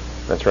 That's right.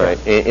 That's right.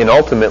 And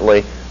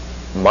ultimately,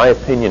 my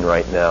opinion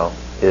right now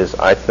is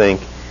I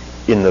think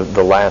in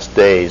the last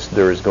days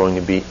there is going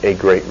to be a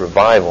great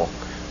revival.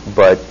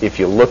 But if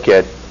you look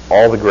at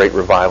all the great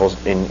revivals,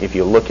 and if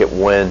you look at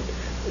when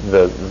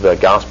the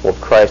gospel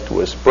of Christ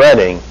was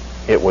spreading,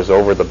 it was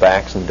over the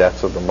backs and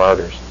deaths of the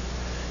martyrs.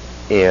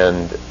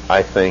 And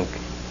I think,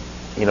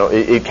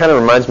 it kind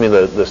of reminds me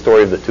of the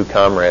story of the two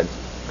comrades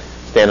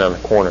standing on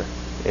the corner.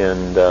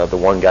 And the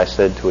one guy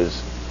said to his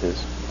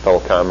fellow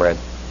comrade,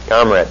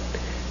 "Comrade,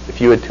 if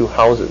you had 2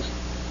 houses,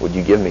 would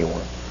you give me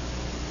one?"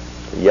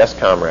 "Yes,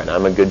 comrade,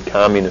 I'm a good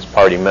Communist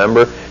Party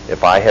member.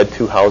 If I had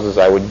 2 houses,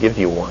 I would give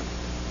you one."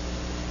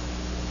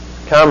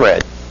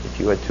 "Comrade, if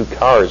you had 2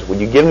 cars, would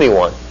you give me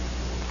one?"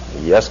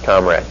 "Yes,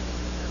 comrade,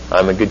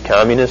 I'm a good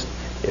communist.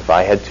 If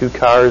I had 2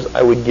 cars,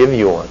 I would give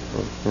you one."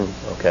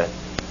 Okay.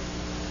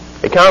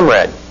 "Hey,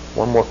 comrade,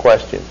 one more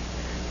question.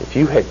 If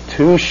you had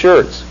 2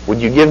 shirts, would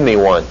you give me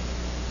one?"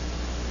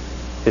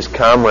 His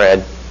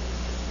comrade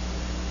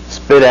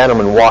spit at him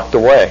and walked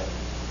away.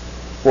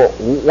 "Well,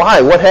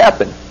 why? What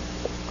happened?"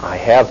 "I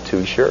have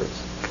 2 shirts."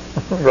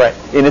 Right.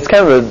 And it's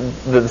kind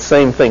of the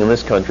same thing in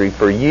this country.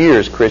 For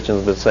years, Christians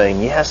have been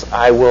saying, "Yes,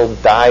 I will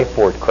die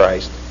for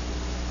Christ."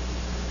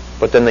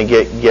 But then they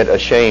get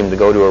ashamed to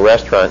go to a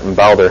restaurant and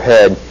bow their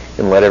head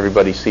and let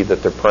everybody see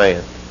that they're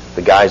praying.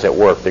 The guys at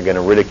work, they're going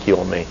to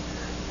ridicule me.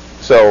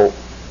 So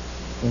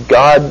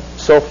God,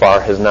 so far,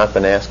 has not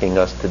been asking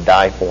us to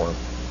die for Him.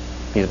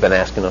 He's been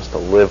asking us to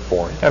live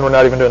for Him. And we're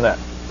not even doing that.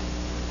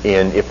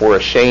 And if we're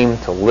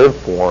ashamed to live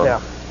for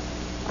Him,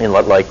 and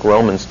like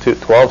Romans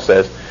 12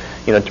 says,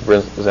 to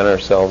present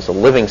ourselves a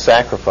living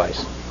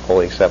sacrifice,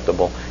 wholly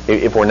acceptable.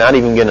 If we're not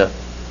even going to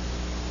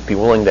be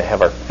willing to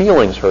have our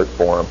feelings hurt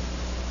for Him,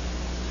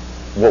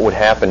 what would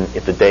happen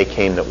if the day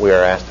came that we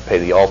are asked to pay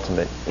the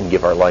ultimate and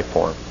give our life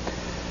for Him?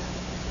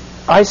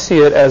 I see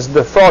it as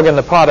the frog in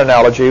the pot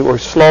analogy, where we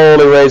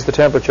slowly raise the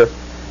temperature.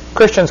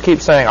 Christians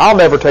keep saying, "I'll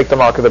never take the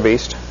mark of the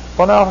beast."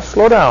 Well, now,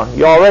 slow down.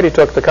 You already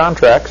took the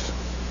contracts.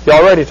 You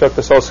already took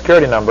the Social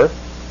Security number.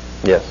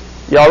 Yes.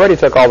 You already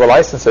took all the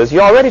licenses.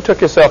 You already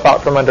took yourself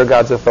out from under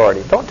God's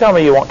authority. Don't tell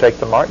me you won't take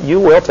the mark. You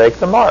will take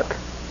the mark.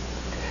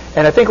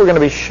 And I think we're going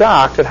to be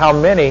shocked at how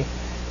many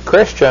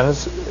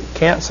Christians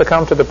can't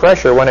succumb to the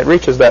pressure when it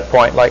reaches that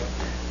point. Like,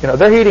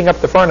 they're heating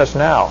up the furnace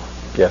now.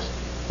 Yes.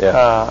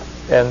 Yeah.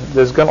 And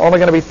there's only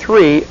going to be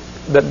 3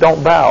 that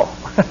don't bow.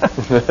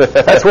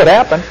 That's what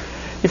happened.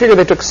 You figure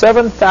they took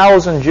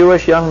 7,000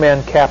 Jewish young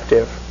men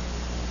captive,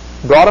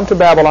 brought them to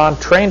Babylon,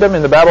 trained them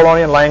in the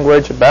Babylonian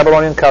language,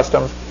 Babylonian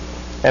customs,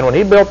 and when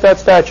he built that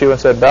statue and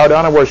said, bow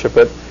down and worship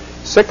it,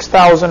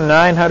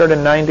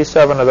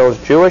 6,997 of those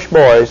Jewish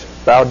boys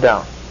bowed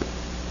down.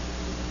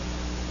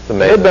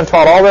 They'd been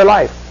taught all their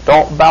life,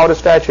 don't bow to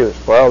statues.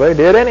 Well, they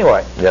did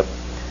anyway. Yep.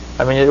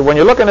 I mean, when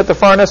you're looking at the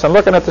furnace and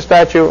looking at the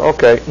statue,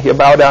 okay, you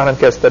bow down and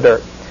kiss the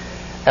dirt.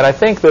 And I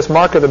think this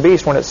mark of the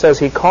beast, when it says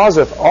he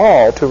causeth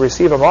all to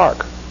receive a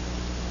mark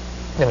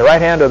in the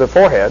right hand or the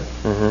forehead,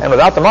 and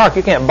without the mark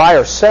you can't buy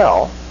or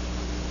sell,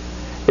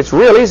 it's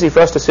real easy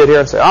for us to sit here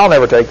and say, I'll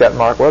never take that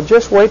mark. Well,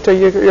 just wait till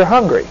you're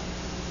hungry.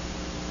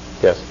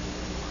 Yes.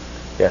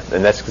 Yeah,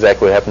 and that's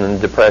exactly what happened in the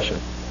Depression.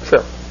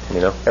 Sure.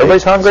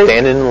 Everybody's hungry.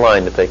 Standing in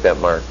line to take that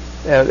mark.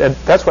 And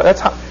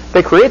that's how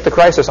they create the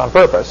crisis on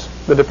purpose.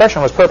 The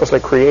Depression was purposely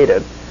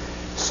created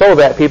so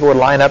that people would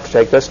line up to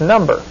take this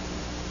number.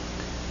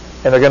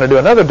 And they're going to do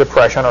another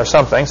depression or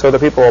something so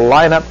that people will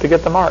line up to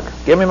get the mark.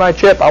 Give me my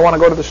chip. I want to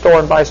go to the store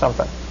and buy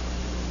something.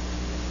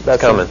 That's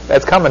coming.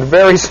 That's coming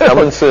very soon.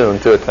 Coming soon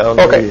to a town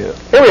near you. Okay,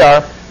 here we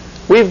are.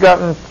 We've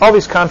gotten all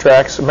these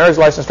contracts, marriage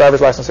license,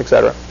 driver's license,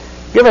 etc.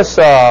 Give us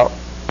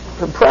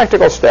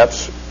practical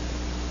steps.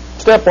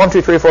 Step 1,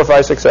 2, 3, 4,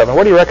 5, 6, 7.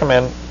 What do you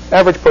recommend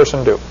average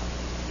person do?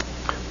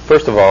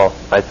 First of all,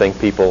 I think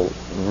people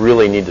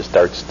really need to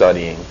start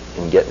studying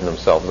and getting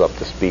themselves up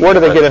to speed. Where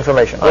do they get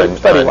information? On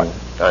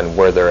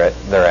where they're at.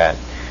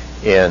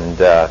 And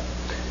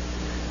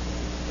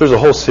there's a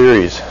whole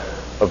series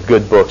of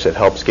good books that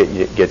helps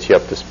gets you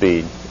up to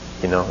speed.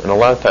 And a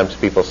lot of times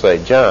people say,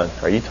 John,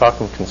 are you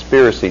talking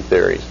conspiracy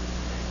theories?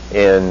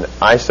 And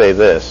I say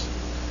this,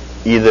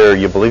 either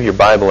you believe your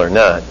Bible or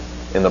not,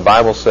 and the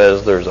Bible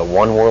says there's a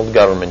one world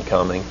government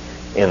coming,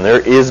 and there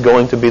is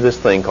going to be this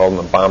thing called an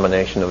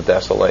abomination of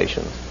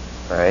desolations.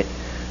 All right?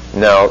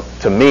 Now,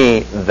 to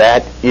me,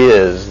 that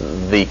is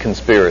the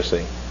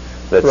conspiracy.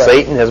 That right.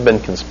 Satan has been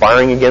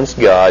conspiring against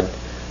God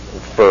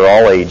for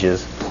all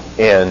ages,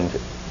 and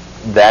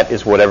that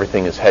is what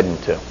everything is heading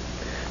to.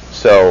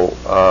 So,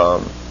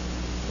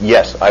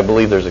 yes, I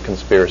believe there's a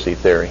conspiracy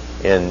theory,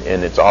 and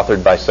it's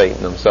authored by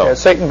Satan himself. Yeah,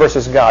 Satan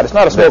versus God. It's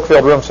not a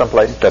smoke-filled room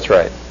someplace. That's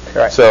right.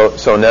 Right.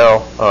 So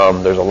now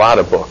there's a lot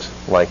of books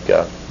like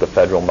The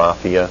Federal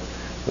Mafia,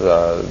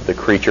 The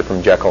Creature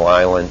from Jekyll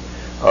Island.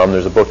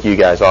 There's a book you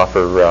guys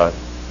offer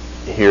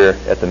here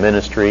at the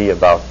ministry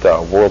about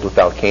World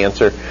Without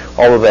Cancer.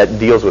 All of that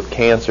deals with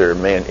cancer.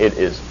 Man, it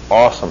is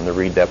awesome to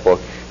read that book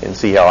and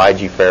see how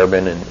I.G.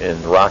 Farben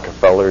and the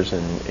Rockefellers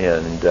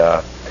and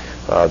the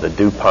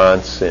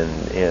DuPonts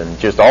and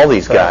just all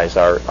these guys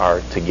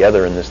are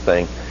together in this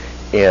thing.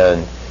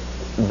 And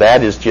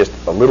that is just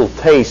a little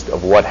taste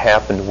of what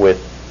happened with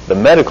the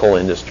medical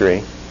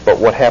industry. But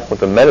what happened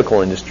with the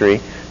medical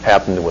industry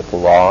happened with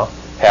law,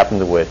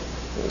 happened with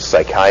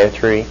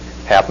psychiatry,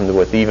 happened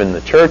with even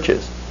the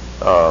churches,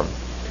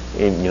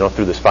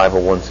 through this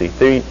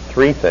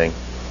 501c3 thing.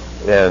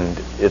 And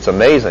it's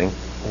amazing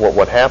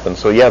what happens.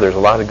 So yeah, there's a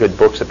lot of good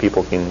books that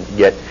people can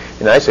get.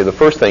 And I say the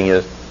first thing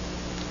is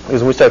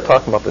when we start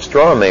talking about the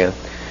straw man,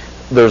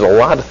 there's a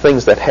lot of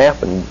things that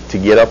happen to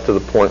get up to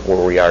the point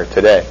where we are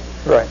today.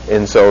 Right.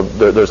 And so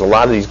there's a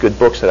lot of these good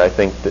books that I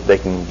think that they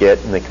can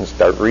get and they can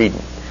start reading.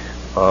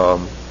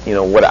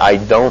 What I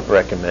don't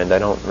recommend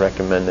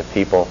that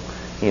people,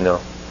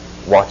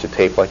 watch a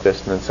tape like this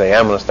and then say,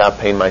 I'm going to stop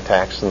paying my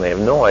taxes, and they have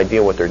no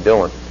idea what they're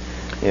doing.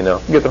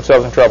 Get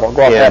themselves in trouble.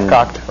 Go off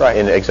half-cocked. Right.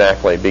 And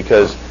exactly,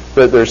 because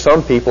there's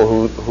some people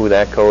who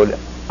that code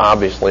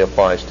obviously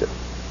applies to.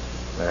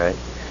 All right.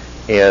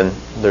 And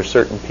there's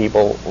certain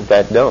people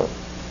that don't.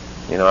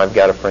 I've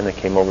got a friend that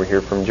came over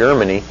here from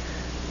Germany.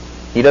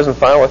 He doesn't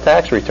file a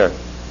tax return.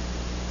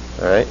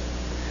 All right?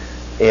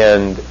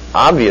 And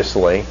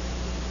obviously,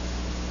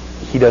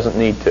 he doesn't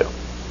need to.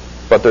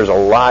 But there's a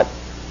lot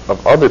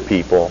of other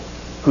people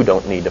who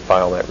don't need to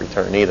file that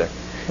return either.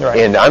 Right.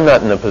 And I'm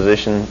not in a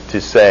position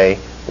to say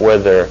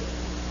whether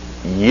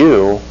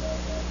you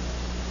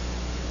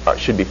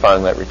should be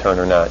filing that return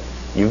or not.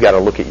 You've got to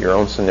look at your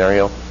own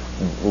scenario,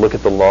 look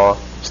at the law,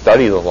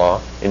 study the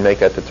law, and make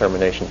that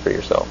determination for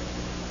yourself.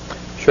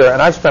 Sure,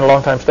 and I've spent a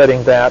long time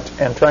studying that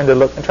and trying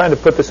to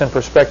put this in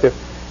perspective.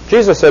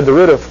 Jesus said the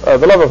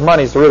love of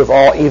money is the root of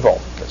all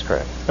evil. That's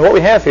correct. And what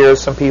we have here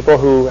is some people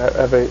who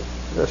have a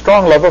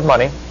strong love of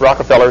money,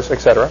 Rockefellers,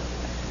 etc.,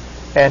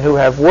 and who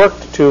have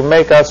worked to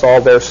make us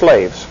all their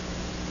slaves.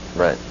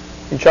 Right.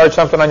 You charge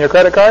something on your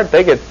credit card,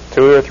 they get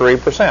 2 or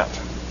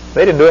 3%.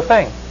 They didn't do a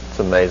thing. It's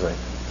amazing.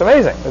 It's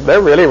amazing.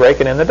 They're really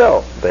raking in the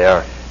dough. They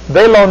are.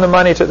 They loan the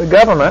money to the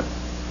government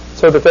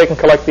so that they can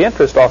collect the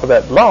interest off of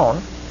that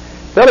loan.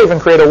 They'll even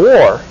create a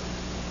war.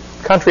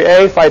 Country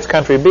A fights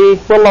Country B.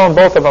 We'll loan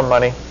both of them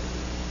money.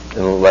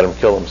 And let them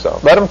kill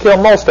themselves. Let them kill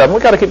most of them.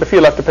 We've got to keep a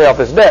few left to pay off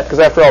this debt, because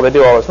after all, they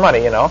do all this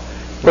money,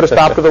 Put a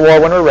stop to the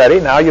war when we're ready.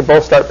 Now you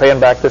both start paying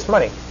back this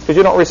money. Because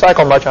you don't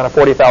recycle much on a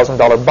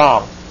 $40,000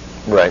 bomb.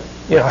 Right.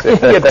 You know, you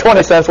get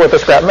 20 cents worth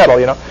of scrap metal,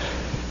 you know.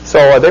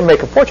 So they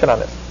make a fortune on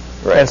this.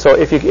 Right. And so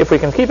if we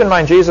can keep in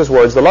mind Jesus'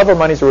 words, the love of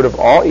money is the root of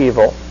all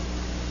evil,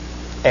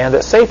 and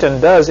that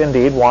Satan does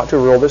indeed want to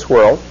rule this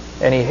world,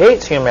 and he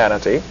hates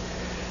humanity,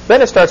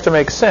 then it starts to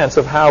make sense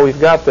of how we've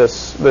got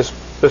this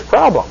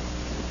problem.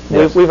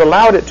 Yes. We've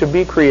allowed it to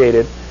be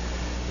created.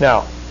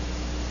 Now,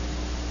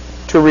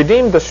 to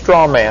redeem the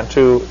straw man,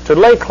 to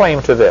lay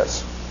claim to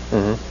this,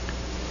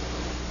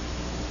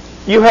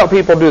 you help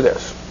people do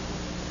this.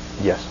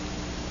 Yes.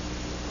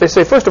 They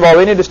say, first of all,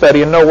 they need to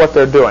study and know what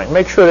they're doing.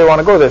 Make sure they want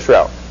to go this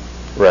route.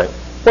 Right.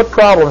 What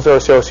problems are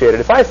associated?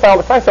 If I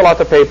fill out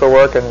the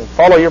paperwork and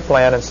follow your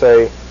plan and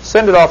say,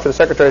 send it off to the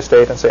Secretary of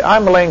State and say,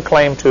 I'm laying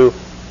claim to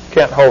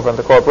Kent Hovind,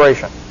 the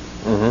corporation.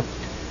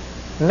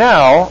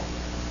 Now,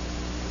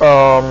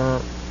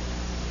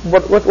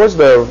 what's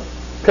the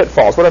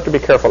pitfalls? What do I have to be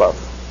careful of?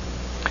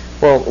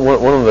 Well,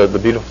 one of the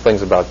beautiful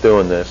things about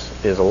doing this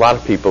is a lot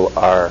of people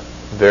are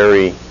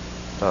very,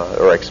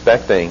 or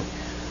expecting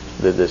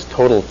this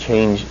total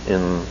change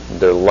in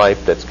their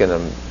life that's going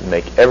to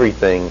make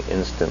everything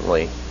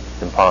instantly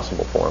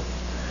impossible for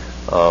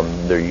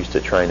them. They're used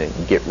to trying to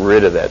get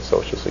rid of that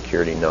Social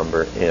Security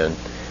number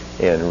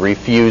and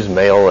refuse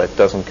mail that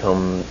doesn't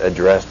come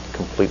addressed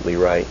completely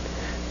right.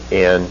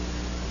 And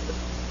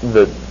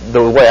the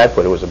way I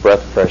put it was a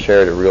breath of fresh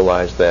air to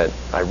realize that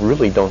I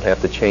really don't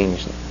have to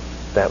change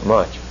that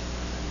much.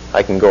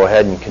 I can go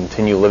ahead and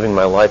continue living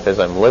my life as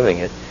I'm living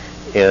it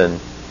and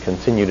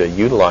continue to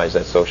utilize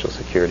that Social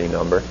Security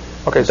number.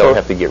 Okay, so don't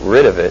have to get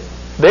rid of it.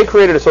 They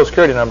created a Social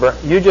Security number.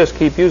 You just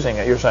keep using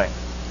it, you're saying?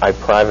 I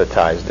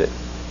privatized it.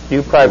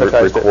 You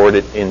privatized it? Record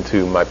it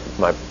into my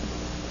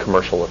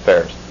commercial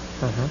affairs.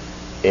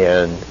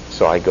 And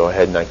so I go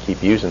ahead and I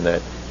keep using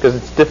that. Because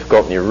it's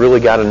difficult, and you really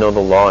got to know the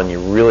law, and you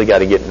really got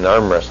to get in an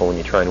arm wrestle when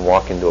you try and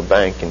walk into a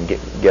bank and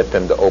get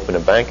them to open a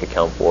bank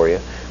account for you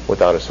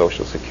without a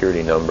Social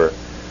Security number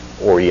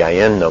or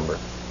EIN number.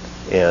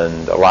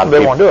 And a lot of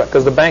people won't do it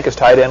because the bank is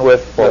tied in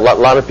with. Well, a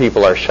lot of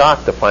people are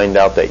shocked to find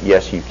out that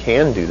yes, you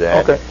can do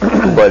that. Okay.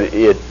 But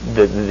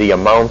the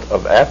amount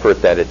of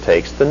effort that it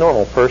takes, the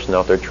normal person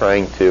out there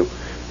trying to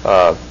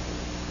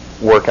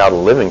work out a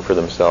living for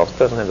themselves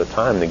doesn't have the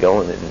time to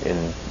go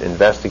and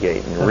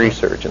investigate and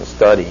research and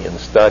study.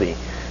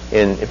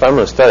 And if I'm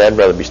going to study, I'd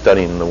rather be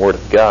studying the Word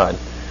of God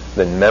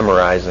than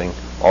memorizing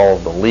all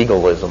of the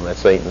legalism that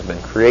Satan's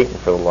been creating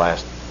for the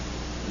last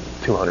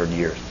 200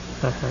 years.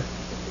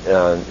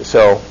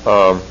 So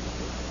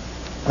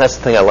that's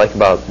the thing I like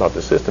about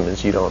the system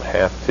is you don't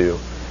have to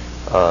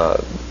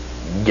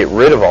get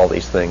rid of all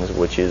these things,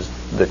 which is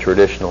the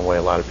traditional way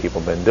a lot of people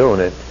have been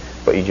doing it,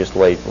 but you just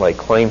lay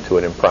claim to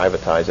it and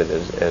privatize it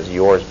as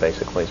yours,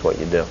 basically, is what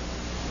you do.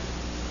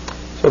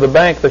 So the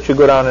bank that you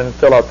go down and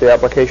fill out the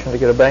application to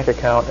get a bank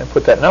account and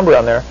put that number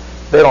on there,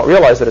 they don't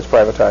realize that it's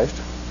privatized.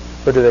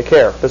 Or do they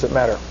care? Does it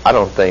matter? I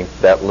don't think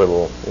that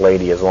little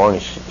lady, as long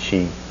as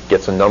she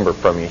gets a number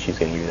from you, she's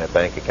going to give you that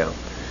bank account.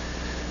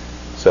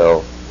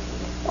 So,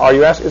 are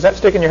you is that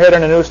sticking your head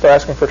in a noose to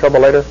asking for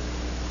trouble later?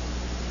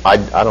 I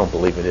don't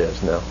believe it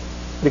is, no.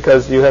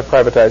 Because you have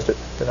privatized it.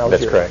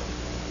 That's correct.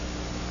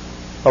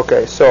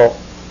 Okay, so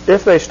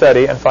if they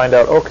study and find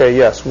out, okay,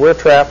 yes, we're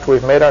trapped,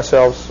 we've made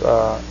ourselves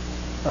a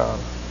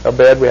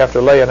bed, we have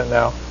to lay in it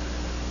now.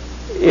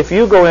 If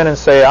you go in and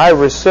say, I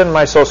rescind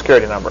my Social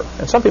Security number,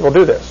 and some people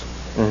do this,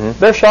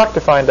 they're shocked to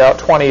find out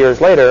 20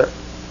 years later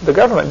the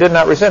government did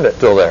not rescind it.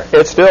 Still there.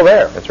 It's still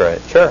there. That's right.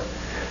 Sure.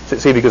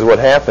 See, because what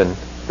happened,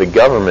 the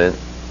government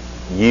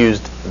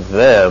used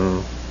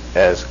them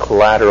as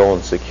collateral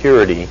and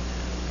security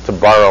to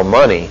borrow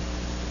money,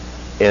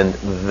 and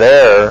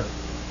their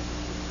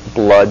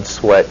blood,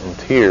 sweat, and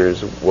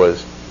tears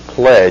was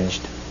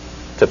pledged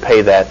to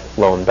pay that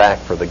loan back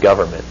for the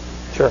government.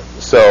 Sure.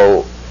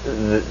 So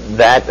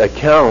that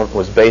account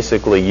was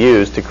basically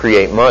used to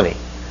create money,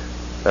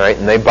 all right?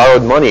 And they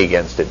borrowed money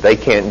against it. They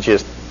can't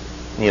just,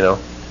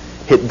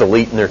 hit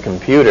delete in their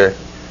computer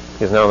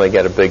because now they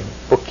got a big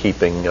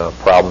bookkeeping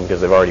problem because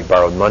they've already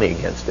borrowed money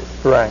against it.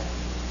 Right.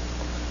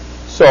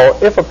 So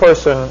if a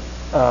person,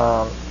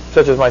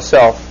 such as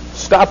myself,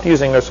 stopped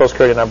using their Social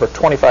Security number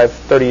 25,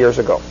 30 years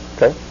ago,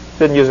 okay,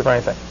 didn't use it for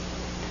anything,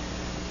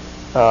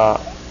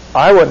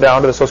 I went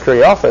down to the Social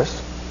Security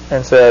office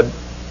and said,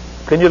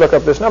 can you look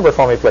up this number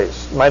for me,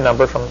 please? My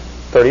number from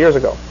 30 years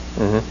ago.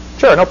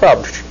 Sure, no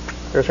problem.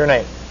 Here's your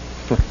name.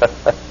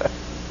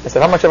 I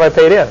said, how much have I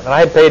paid in? And I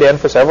had paid in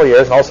for several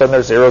years, and all of a sudden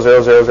there's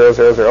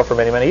 0,000,000 for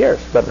many, many years.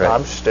 But right.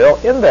 I'm still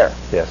in there.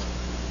 Yes.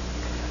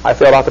 I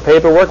filled out the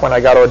paperwork when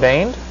I got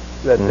ordained.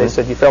 That they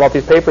said, you fill out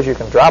these papers, you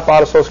can drop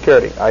out of Social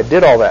Security. I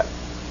did all that.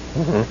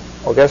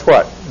 Well, guess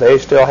what? They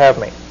still have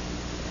me.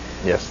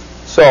 Yes.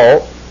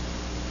 So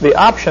the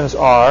options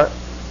are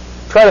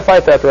try to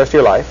fight that the rest of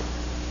your life,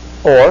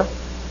 or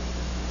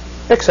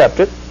accept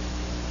it,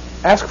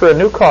 ask for a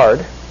new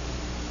card,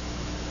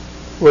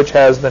 which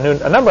has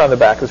a number on the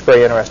back that's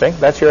very interesting.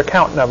 That's your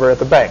account number at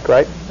the bank,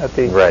 right?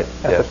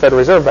 The Federal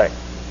Reserve Bank.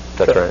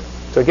 That's right.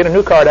 So get a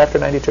new card after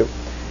 92.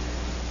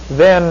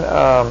 Then,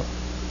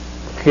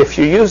 if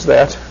you use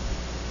that,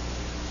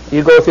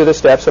 you go through the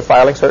steps of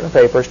filing certain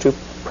papers to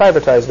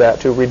privatize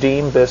that, to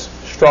redeem this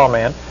straw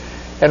man.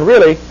 And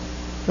really,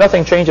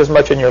 nothing changes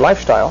much in your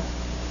lifestyle,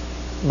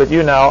 but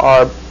you now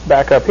are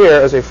back up here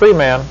as a free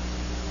man.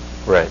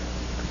 Right.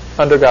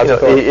 Under God's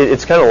authority.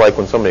 It's kind of like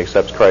when somebody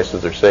accepts Christ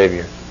as their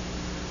Savior.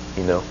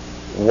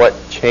 What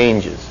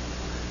changes?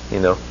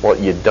 Well,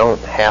 you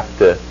don't have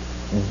to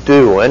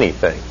do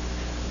anything.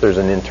 There's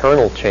an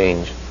internal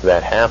change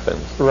that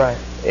happens. Right.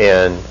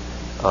 And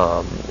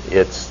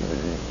it's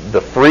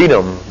the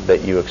freedom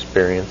that you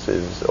experience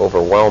is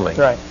overwhelming.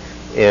 Right.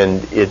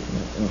 And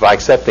by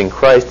accepting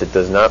Christ, it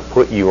does not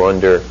put you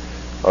under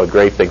a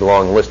great big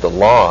long list of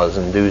laws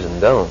and do's and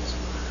don'ts.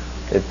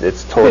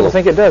 It's total. People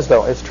think it does,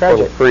 though. It's tragic.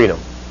 Total freedom.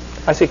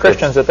 I see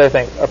Christians that they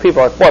think,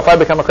 people are, well, if I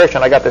become a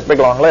Christian, I got this big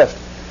long list.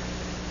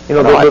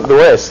 The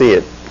way I see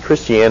it,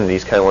 Christianity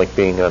is kind of like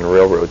being on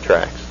railroad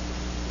tracks.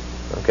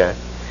 Okay?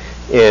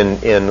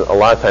 And a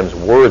lot of times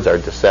words are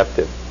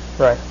deceptive.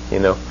 Right.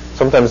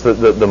 Sometimes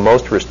the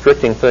most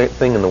restricting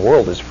thing in the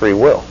world is free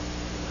will.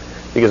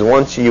 Because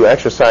once you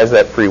exercise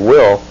that free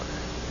will,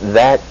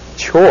 that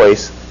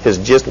choice has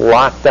just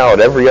locked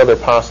out every other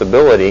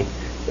possibility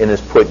and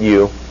has put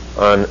you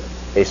on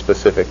a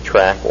specific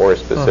track or a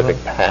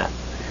specific path.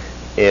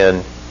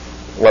 And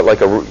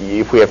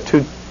if we have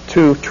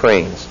two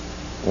trains,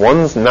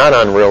 one's not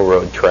on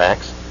railroad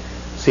tracks,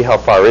 see how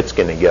far it's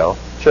going to go.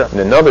 Sure. And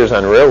another's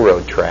on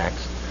railroad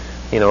tracks.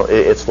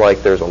 It's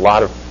like there's a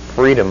lot of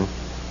freedom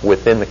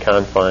within the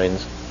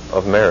confines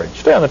of marriage.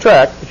 Stay on the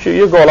track, but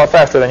you go a lot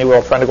faster than you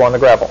will trying to go on the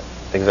gravel.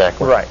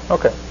 Exactly. Right.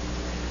 Okay.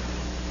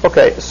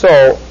 Okay.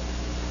 So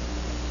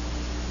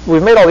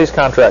we've made all these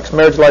contracts: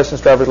 marriage license,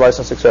 driver's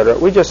license, etc.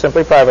 We just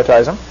simply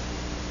privatize them.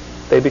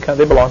 They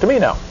belong to me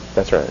now.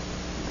 That's right.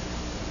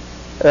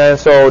 And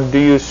so, and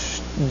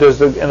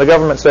the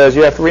government says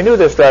you have to renew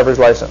this driver's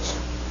license.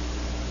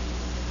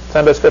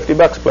 Send us $50,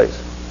 please,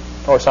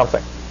 or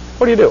something.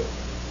 What do you do?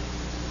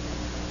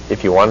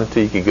 If you wanted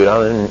to, you could go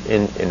down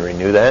and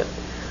renew that,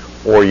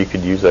 or you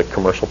could use a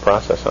commercial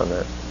process on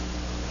that.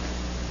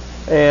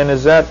 And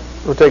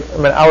would take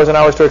hours and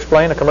hours to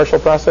explain a commercial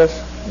process?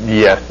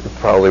 Yeah, it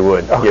probably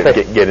would.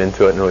 Okay. Get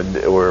into it,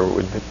 and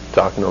we'd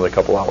talk another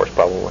couple hours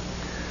probably.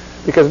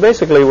 Because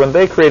basically, when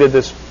they created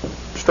this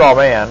straw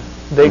man,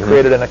 they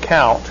created an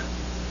account,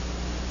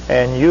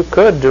 and you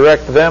could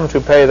direct them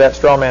to pay that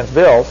straw man's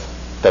bills.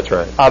 That's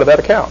right. Out of that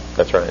account.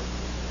 That's right.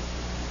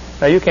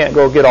 Now you can't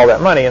go get all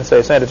that money and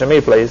say, send it to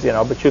me, please.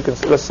 But you can.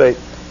 Let's say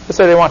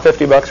they want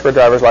 $50 for a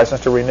driver's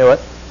license to renew it.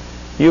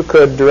 You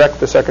could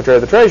direct the Secretary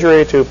of the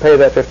Treasury to pay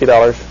that $50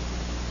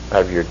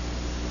 out of your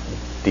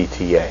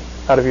DTA.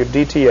 Out of your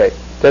DTA,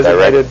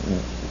 designated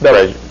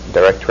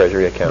direct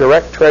Treasury account.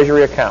 Direct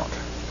Treasury account.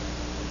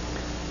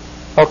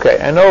 Okay,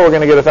 I know we're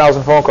going to get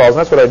 1,000 phone calls, and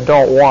that's what I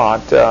don't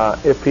want.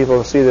 If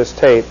people see this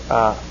tape,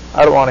 I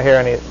don't want to hear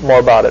any more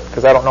about it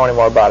because I don't know any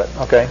more about it.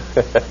 Okay.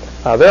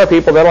 There are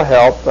people that'll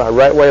help.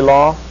 Right Way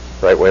Law.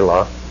 Right Way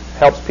Law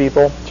helps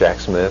people. Jack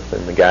Smith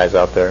and the guys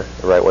out there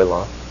at Right Way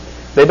Law.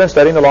 They've been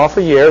studying the law for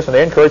years, and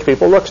they encourage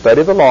people, look,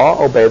 study the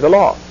law, obey the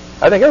law.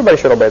 I think everybody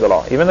should obey the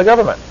law, even the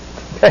government.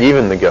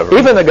 Even the government.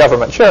 Even the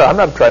government, sure. I'm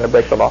not trying to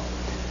break the law.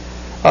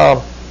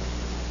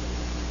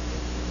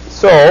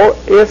 So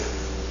if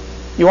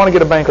you want to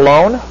get a bank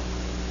loan,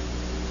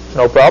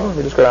 no problem.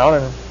 You just go down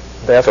and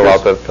they ask fill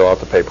out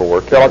the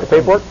paperwork. Fill out the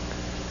paperwork.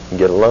 And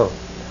get a loan.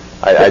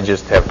 I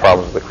just have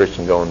problems with the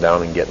Christian going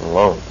down and getting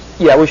loans.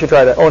 Yeah, we should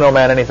try to, no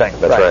man anything.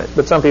 That's right.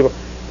 But some people,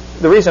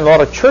 the reason a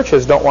lot of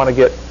churches don't want to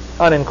get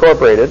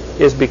unincorporated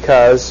is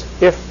because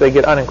if they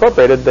get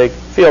unincorporated, they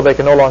feel they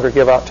can no longer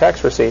give out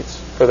tax receipts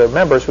for their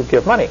members who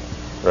give money,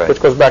 right.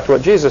 Which goes back to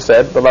what Jesus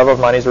said, the love of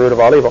money is the root of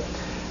all evil.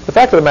 The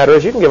fact of the matter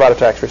is you can give out a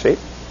tax receipt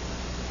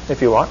if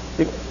you want.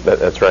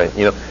 That's right.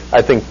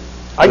 I think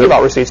I give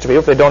out receipts to people.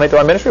 If they donate to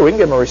our ministry, we can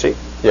give them a receipt.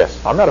 Yes.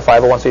 I'm not a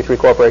 501c3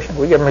 corporation.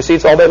 We give them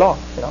receipts all day long.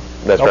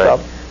 That's no right.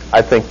 problem.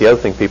 I think the other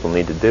thing people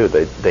need to do,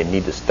 they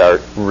need to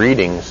start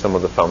reading some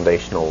of the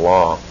foundational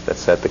law that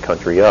set the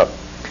country up.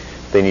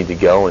 They need to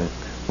go, and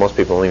most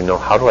people don't even know,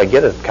 how do I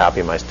get a copy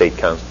of my state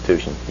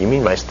constitution? You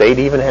mean my state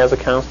even has a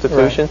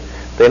constitution?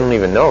 Right. They don't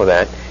even know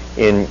that.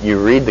 And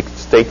you read the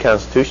state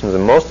constitutions,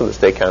 and most of the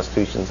state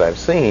constitutions I've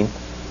seen,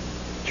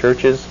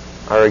 churches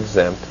are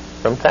exempt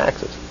from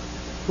taxes.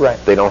 Right.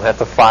 They don't have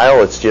to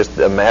file. It's just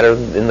a matter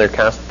in their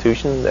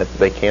constitution that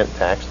they can't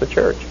tax the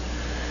church.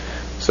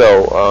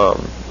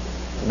 So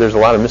there's a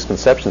lot of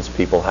misconceptions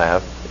people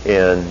have,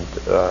 and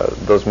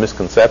those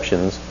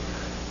misconceptions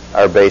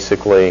are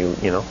basically,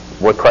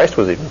 what Christ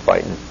was even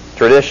fighting,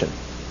 tradition.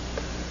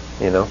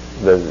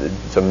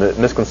 It's a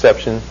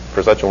misconception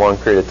for such a long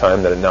period of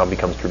time that it now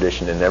becomes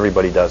tradition, and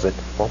everybody does it.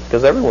 Well,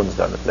 because everyone's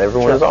done it.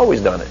 Everyone has always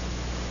done it.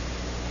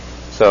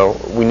 So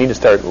we need to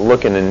start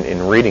looking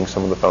and reading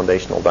some of the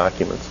foundational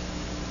documents.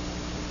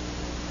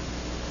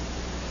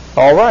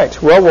 All right.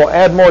 Well, we'll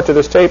add more to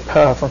this tape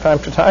from time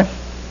to time.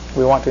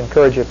 We want to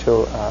encourage you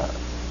to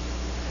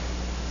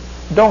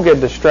don't get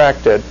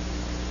distracted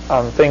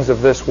things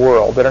of this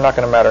world that are not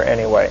going to matter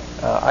anyway.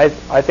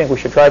 I think we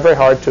should try very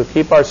hard to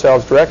keep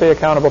ourselves directly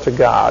accountable to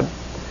God.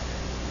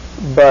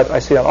 But I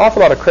see an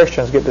awful lot of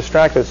Christians get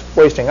distracted,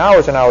 wasting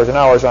hours and hours and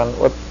hours on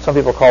what some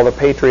people call the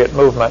patriot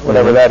movement,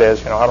 whatever that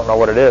is. I don't know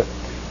what it is.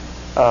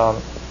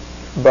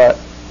 But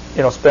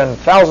spend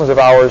thousands of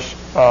hours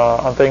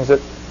on things that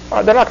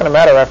they're not going to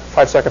matter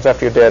 5 seconds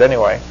after you're dead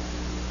anyway.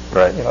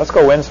 Right. Let's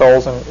go win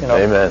souls and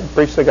Amen.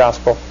 Preach the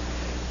gospel.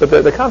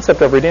 But the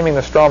concept of redeeming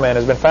the straw man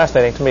has been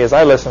fascinating to me as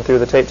I listened through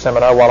the tape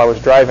seminar while I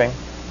was driving.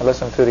 I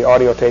listened to the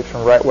audio tapes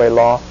from Right Way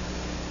Law,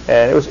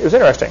 and it was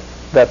interesting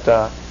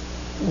that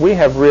we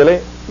have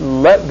really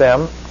let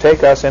them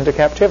take us into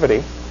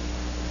captivity,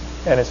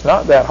 and it's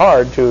not that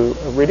hard to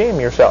redeem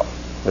yourself.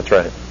 That's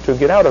right. To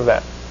get out of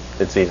that.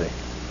 It's easy.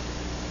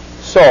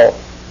 So,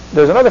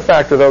 there's another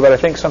factor, though, that I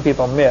think some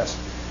people miss.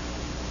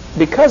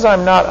 Because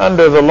I'm not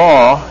under the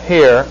law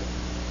here,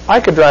 I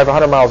could drive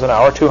 100 miles an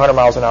hour, 200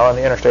 miles an hour on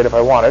the interstate if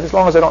I wanted, as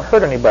long as I don't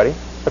hurt anybody,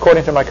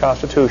 according to my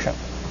Constitution.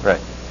 Right.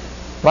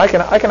 I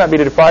cannot be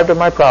deprived of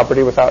my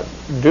property without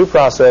due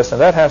process, and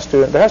there has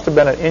to have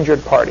been an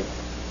injured party.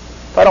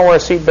 If I don't wear a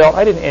seatbelt,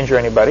 I didn't injure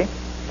anybody.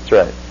 That's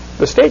right.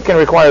 The state can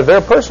require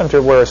their person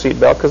to wear a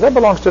seatbelt because that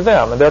belongs to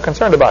them, and they're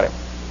concerned about him.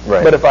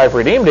 Right. But if I've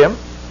redeemed him,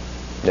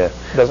 it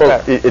doesn't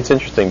matter. It's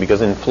interesting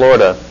because in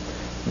Florida,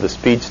 the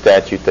speed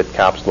statute that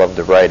cops love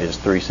to write is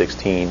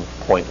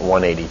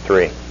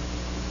 316.183.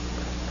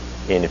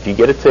 And if you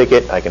get a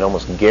ticket, I can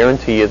almost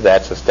guarantee you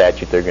that's a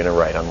statute they're going to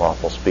write,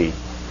 unlawful speed.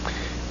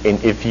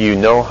 And if you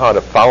know how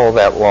to follow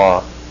that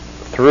law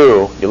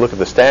through, you look at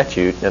the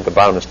statute, and at the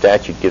bottom of the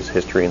statute gives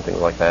history and things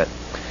like that.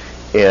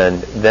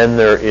 And then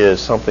there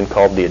is something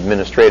called the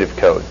administrative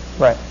code.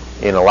 Right.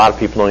 And a lot of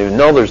people don't even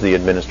know there's the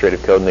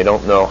administrative code, and they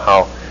don't know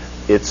how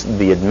it's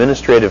the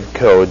administrative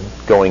code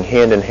going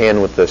hand in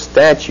hand with the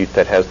statute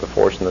that has the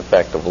force and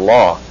effect of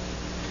law.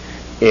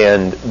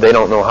 And they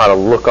don't know how to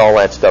look all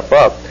that stuff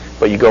up.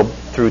 But you go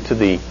through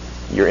to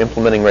your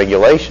implementing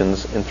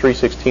regulations, and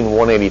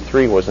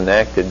 316.183 was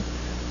enacted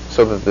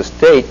so that the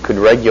state could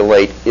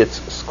regulate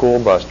its school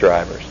bus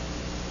drivers.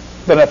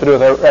 Doesn't have to do with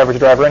the average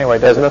driver anyway,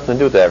 does it? It has nothing to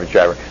do with the average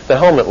driver. The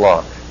helmet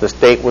law. The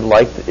state would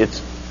like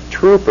its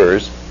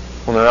troopers,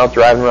 when they're out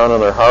driving around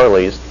on their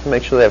Harleys, to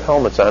make sure they have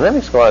helmets on. That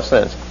makes a lot of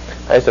sense.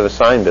 I used to have a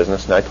sign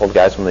business, and I told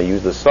guys when they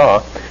used the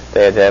saw,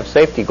 they had to have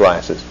safety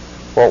glasses.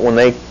 Well, when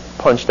they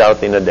punched out at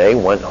the end of the day,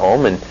 went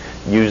home and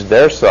used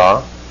their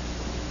saw,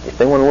 if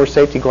they wanted to wear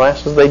safety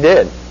glasses, they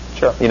did.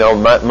 Sure.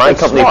 My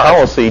company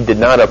policy did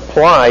not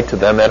apply to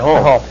them at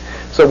home.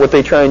 So what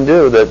they try and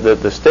do,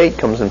 the state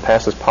comes and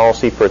passes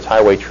policy for its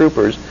highway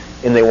troopers,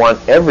 and they want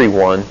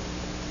everyone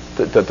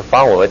to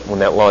follow it when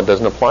that law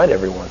doesn't apply to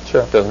everyone.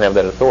 Sure. It doesn't have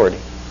that authority.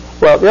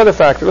 Well, the other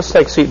factor, let's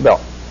take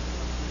seatbelt.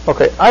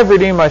 Okay, I've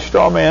redeemed my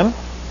straw man.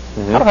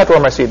 I don't have to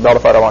wear my seatbelt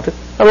if I don't want to.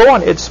 Number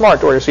one, it's smart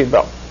to wear your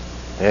seatbelt.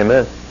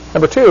 Amen.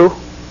 Number two,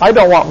 I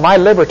don't want my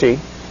liberty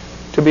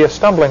to be a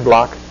stumbling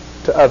block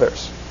to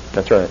others.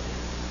 That's right.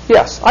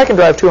 Yes, I can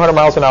drive 200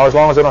 miles an hour as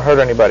long as I don't hurt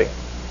anybody.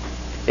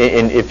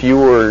 And if you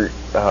were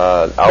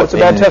out, that's a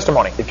bad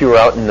testimony. If you were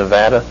out in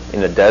Nevada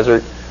in the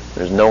desert,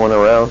 there's no one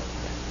around.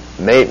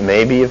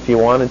 Maybe if you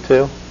wanted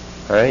to, all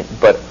right.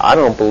 But I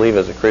don't believe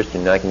as a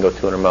Christian I can go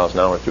 200 miles an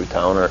hour through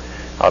town or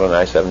out on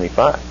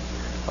I-75.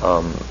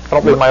 I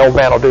don't believe my old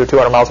man will do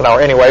 200 miles an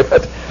hour anyway,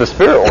 but the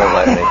Spirit won't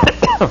let me.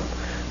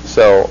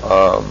 So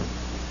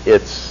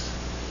it's.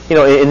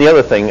 And the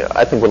other thing,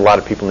 I think what a lot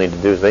of people need to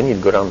do is they need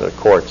to go down to the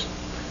courts,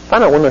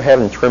 find out when they're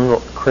having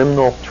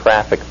criminal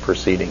traffic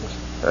proceedings.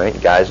 All right,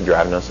 guys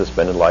driving on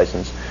suspended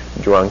license,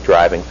 drunk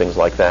driving, things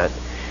like that.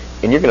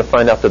 And you're going to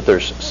find out that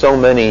there's so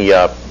many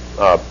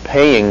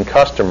paying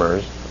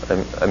customers,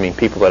 I mean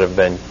people that have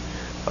been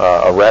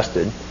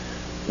arrested,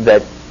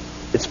 that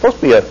it's supposed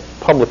to be a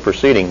public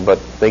proceeding, but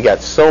they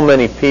got so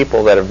many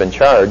people that have been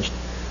charged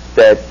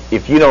that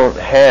if you don't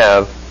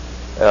have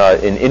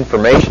an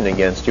information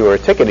against you or a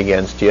ticket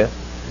against you,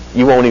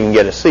 you won't even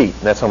get a seat.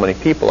 And that's how many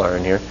people are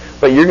in here.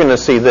 But you're going to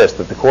see this,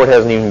 that the court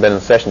hasn't even been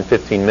in session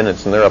 15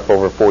 minutes and they're up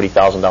over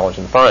 $40,000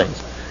 in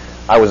fines.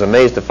 I was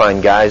amazed to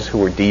find guys who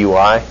were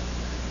DUI,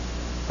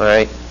 all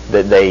right,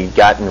 that they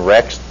got in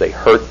wrecks, they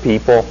hurt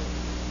people.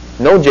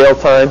 No jail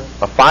time,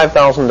 a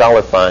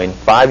 $5,000 fine,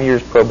 5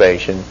 years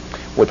probation,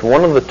 with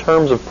one of the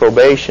terms of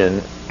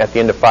probation at the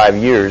end of 5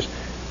 years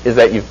is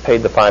that you've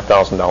paid the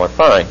 $5,000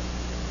 fine,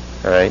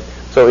 all right?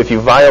 So if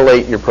you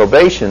violate your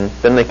probation,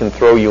 then they can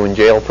throw you in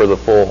jail for the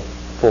full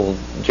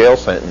jail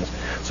sentence.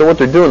 So what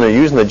they're doing, they're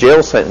using the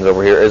jail sentence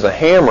over here as a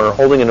hammer,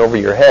 holding it over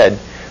your head,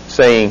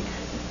 saying,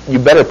 you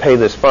better pay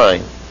this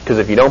fine, because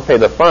if you don't pay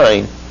the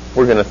fine,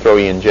 we're going to throw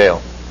you in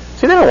jail.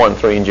 See, they don't want to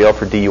throw you in jail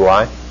for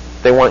DUI.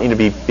 They want you to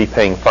be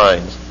paying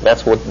fines.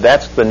 That's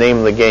the name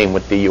of the game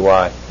with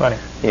DUI. Funny.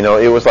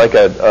 It was like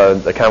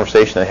a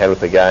conversation I had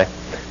with a guy.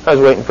 I was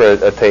waiting for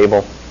a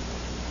table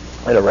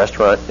at a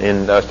restaurant,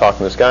 and I was talking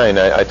to this guy, and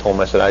I told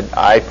him, I said,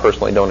 I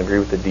personally don't agree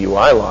with the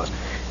DUI laws.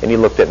 And he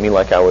looked at me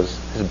like I was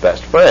his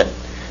best friend.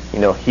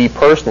 He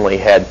personally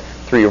had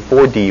 3 or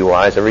 4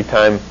 DUIs. Every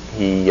time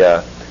he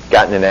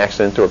gotten in an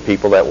accident or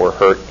people that were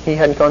hurt. He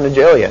hadn't gone to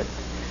jail yet.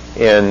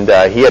 And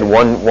he had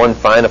one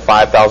fine of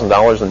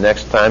 $5,000. The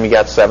next time he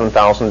got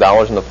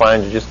 $7,000, and the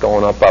fines are just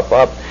going up.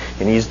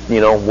 And he's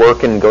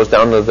working, goes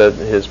down to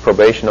his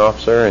probation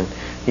officer, and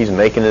he's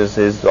making all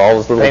his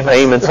little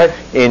payments. Right.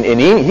 And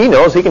he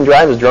knows he can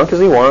drive as drunk as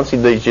he wants.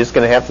 He's just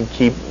going to have to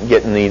keep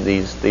getting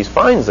these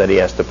fines that he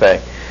has to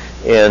pay.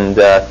 And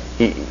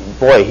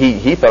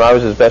he thought I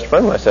was his best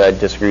friend when I said I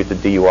disagree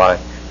with the DUI.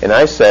 And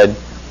I said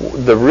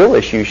the real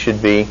issue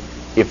should be,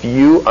 if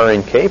you are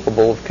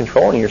incapable of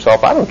controlling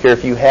yourself, I don't care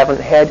if you haven't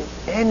had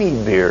any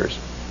beers,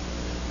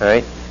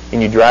 right?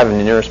 And you drive in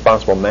an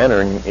irresponsible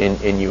manner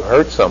and you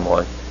hurt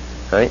someone,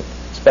 right?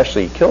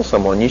 Especially you kill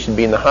someone, you should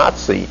be in the hot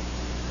seat.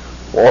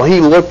 Well,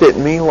 he looked at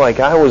me like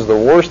I was the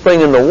worst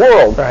thing in the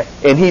world. Right.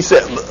 And he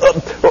said,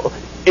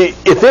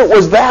 if it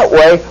was that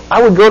way,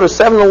 I would go to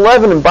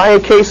 7-Eleven and buy a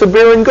case of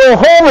beer and go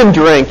home and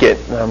drink it.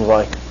 And I'm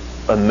like,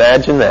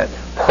 imagine that.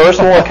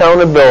 Personal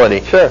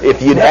accountability. Sure.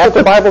 If you'd That's have what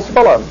the Bible's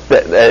full of.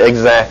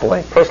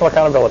 Exactly. Personal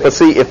accountability. But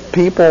see, if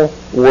people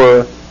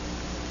were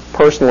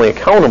personally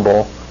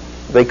accountable,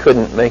 they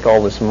couldn't make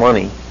all this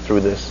money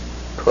through this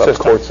corrupt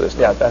court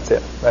system. Yeah, that's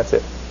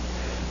it.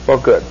 Well,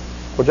 good.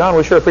 Well, John,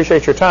 we sure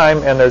appreciate your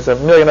time, and there's a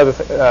million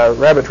other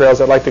rabbit trails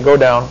I'd like to go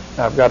down.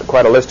 I've got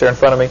quite a list here in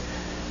front of me.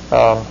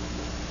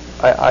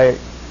 I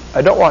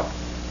don't want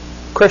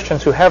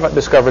Christians who haven't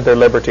discovered their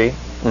liberty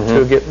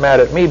to get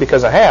mad at me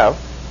because I have.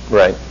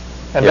 Right.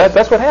 And yes.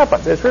 that's what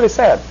happens. It's really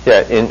sad.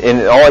 Yeah,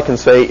 and all I can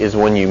say is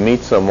when you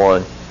meet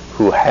someone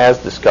who has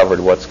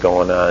discovered what's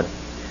going on,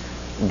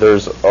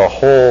 there's a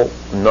whole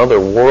another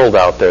world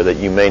out there that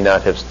you may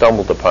not have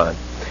stumbled upon.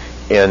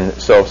 And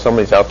so if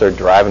somebody's out there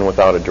driving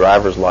without a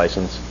driver's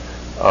license,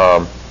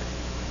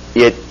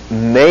 it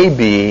may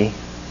be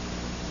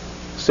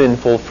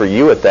sinful for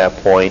you at that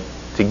point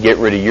to get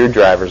rid of your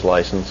driver's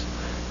license,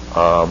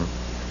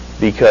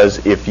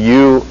 because if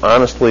you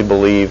honestly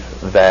believe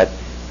that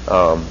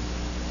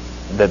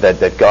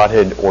that God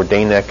had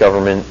ordained that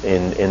government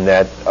and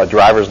that a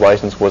driver's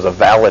license was a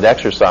valid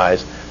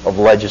exercise of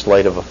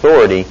legislative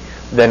authority,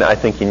 then I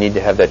think you need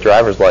to have that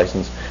driver's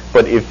license.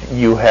 But if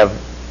you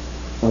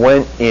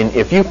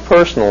if you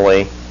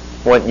personally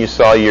went and you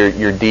saw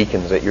your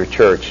deacons at your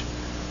church,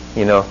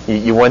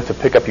 you went to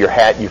pick up your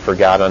hat you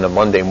forgot on a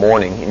Monday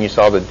morning, and you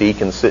saw the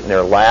deacons sitting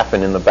there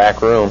laughing in the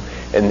back room,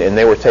 and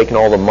they were taking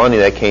all the money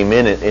that came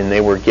in and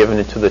they were giving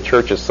it to the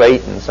Church of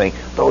Satan, saying,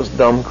 those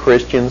dumb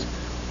Christians.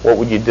 What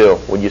would you do?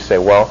 Would you say,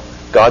 well,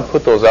 God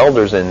put those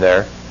elders in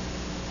there,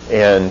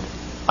 and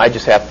I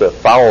just have to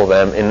follow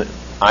them, and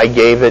I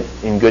gave it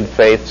in good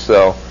faith,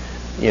 so,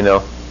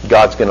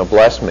 God's going to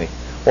bless me.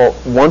 Well,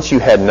 once you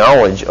had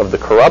knowledge of the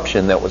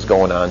corruption that was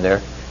going on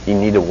there, you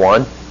need to,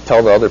 one,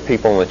 tell the other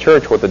people in the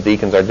church what the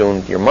deacons are doing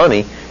with your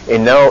money,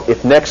 and now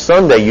if next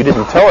Sunday you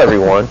didn't tell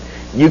everyone,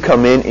 you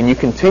come in and you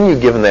continue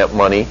giving that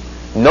money,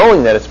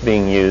 knowing that it's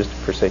being used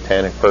for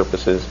satanic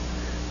purposes,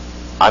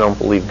 I don't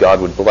believe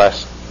God would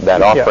bless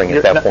that offering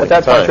at that point in time.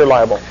 At that point, you're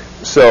liable.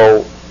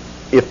 So,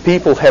 if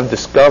people have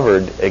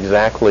discovered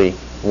exactly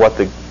what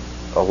the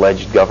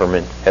alleged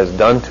government has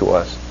done to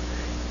us,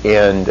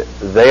 and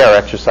they are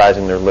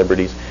exercising their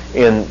liberties,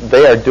 and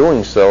they are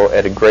doing so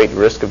at a great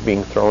risk of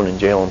being thrown in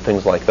jail and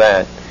things like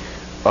that,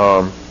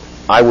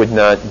 I would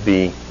not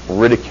be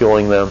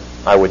ridiculing them.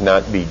 I would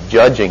not be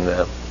judging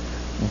them.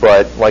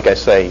 But, like I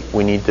say,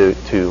 we need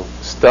to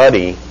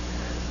study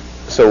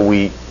so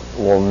we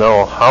will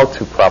know how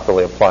to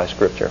properly apply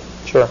Scripture.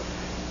 Sure.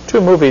 Two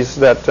movies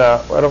that,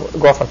 I don't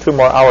go off on 2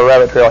 more hour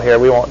rabbit trail here,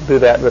 we won't do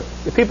that, but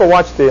if people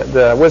watch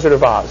the Wizard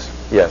of Oz,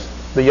 yes,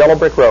 the Yellow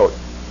Brick Road.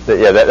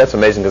 That's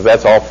amazing, because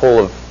that's all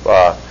full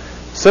of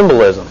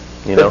symbolism.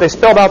 They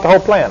spelled out the whole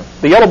plan.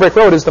 The Yellow Brick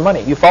Road is the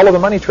money. You follow the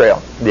money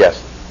trail.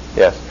 Yes.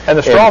 And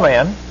the straw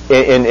man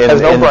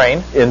has no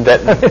brain. And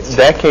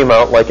that came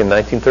out like in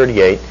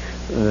 1938.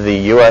 The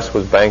U.S.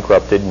 was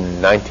bankrupted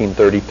in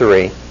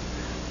 1933.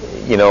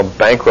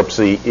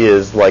 Bankruptcy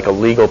is like a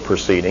legal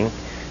proceeding.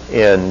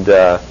 And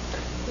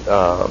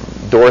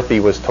Dorothy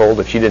was told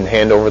if she didn't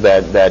hand over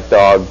that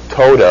dog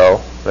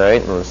Toto,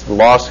 right, and this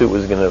lawsuit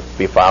was going to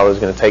be filed, it was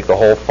going to take the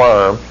whole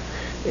farm.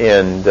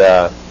 And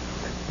then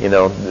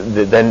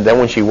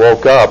when she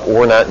woke up,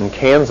 we're not in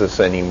Kansas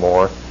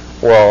anymore.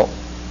 Well,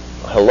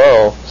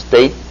 hello,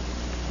 state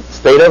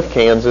of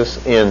Kansas.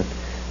 In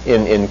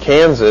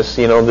Kansas,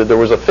 there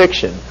was a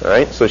fiction,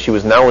 right? So she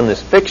was now in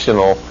this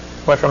fictional.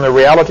 Went from the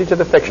reality to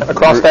the fiction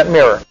across that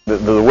mirror.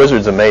 The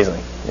Wizard's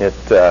amazing.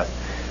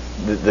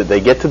 They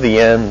get to the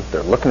end,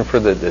 they're looking for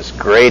this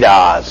great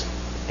Oz,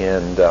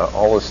 and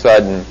all of a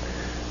sudden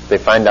they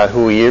find out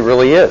who he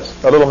really is.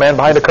 The little man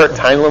behind the curtain.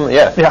 Tiny little,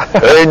 yeah.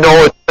 There ain't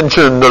no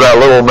attention to that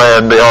little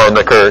man beyond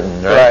the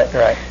curtain.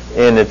 Right.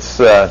 And it's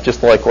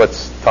just like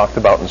what's talked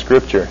about in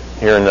Scripture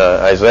here in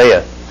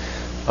Isaiah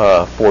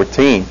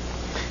 14,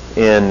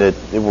 and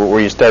where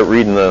you start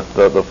reading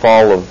the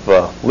fall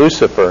of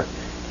Lucifer,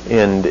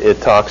 and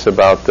it talks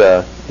about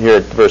here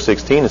at verse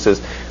 16. It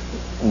says,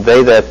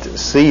 "They that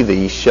see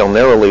thee shall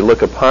narrowly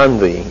look upon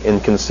thee,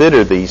 and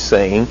consider thee,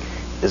 saying,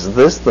 is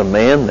this the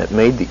man that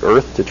made the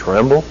earth to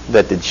tremble,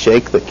 that did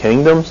shake the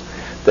kingdoms,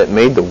 that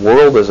made the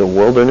world as a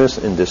wilderness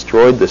and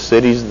destroyed the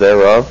cities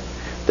thereof,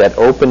 that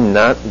opened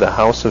not the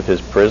house of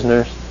his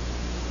prisoners?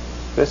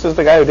 This is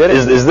the guy who did it.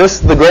 Is this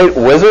the great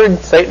wizard?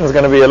 Satan's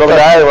going to be a little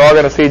guy, and we're all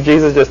going to see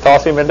Jesus just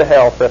toss him into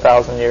hell for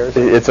 1,000 years.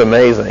 It's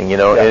amazing, you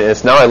know. Yeah.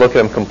 It's now I look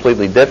at him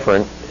completely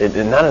different.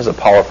 Not as a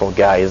powerful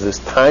guy, as this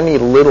tiny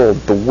little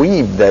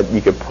dweeb that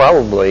you could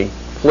probably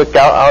flick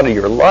out of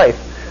your life.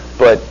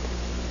 But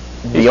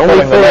the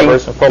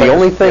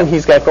only thing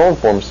he's got going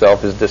for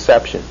himself is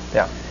deception.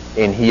 Yeah.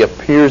 And he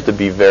appears to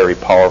be very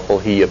powerful.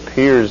 He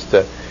appears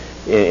to,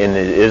 and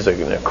it is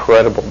an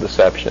incredible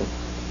deception.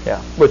 Yeah,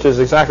 which is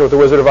exactly what The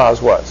Wizard of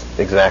Oz was.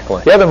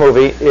 Exactly. The other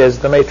movie is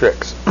The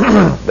Matrix.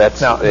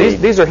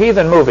 These are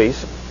heathen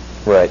movies,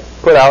 right,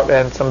 put out,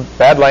 and some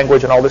bad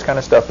language and all this kind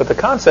of stuff, but the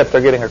concept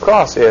they're getting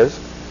across is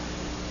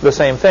the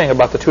same thing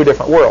about the two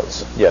different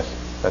worlds. Yes,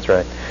 that's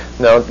right.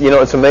 Now, you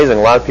know, it's amazing.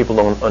 A lot of people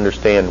don't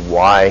understand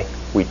why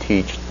we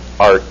teach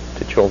art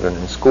to children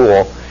in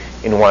school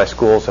and why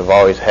schools have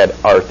always had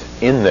art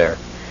in there.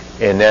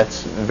 And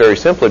that's very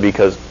simply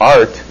because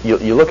art,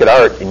 you look at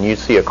art and you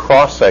see a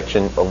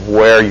cross-section of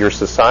where your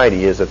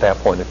society is at that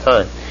point in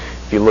time.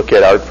 If you look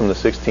at art from the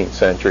 16th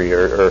century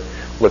or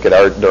look at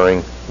art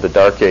during the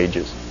Dark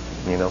Ages,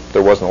 you know,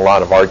 there wasn't a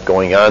lot of art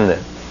going on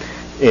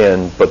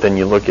then. But then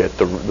you look at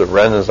the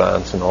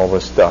Renaissance and all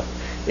this stuff,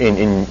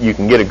 and you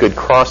can get a good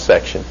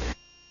cross-section.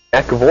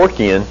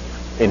 Kevorkian,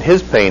 in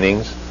his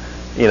paintings,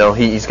 you know,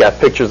 he's got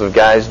pictures of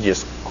guys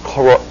just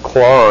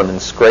clawing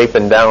and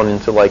scraping down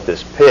into like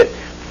this pit,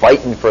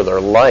 fighting for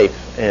their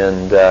life,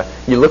 and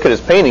you look at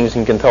his paintings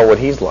and you can tell what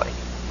he's like,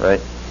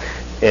 right?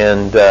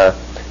 And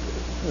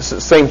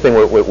same thing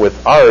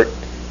with art.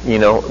 You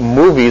know,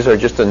 movies are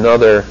just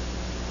another,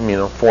 you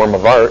know, form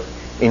of art,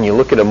 and you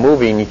look at a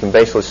movie and you can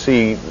basically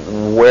see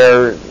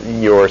where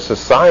your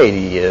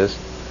society is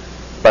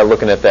by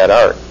looking at that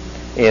art.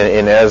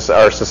 And as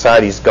our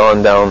society's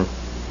gone down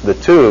the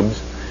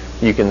tubes,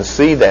 you can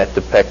see that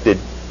depicted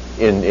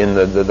in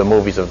the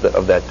movies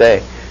of that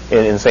day.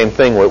 And same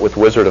thing with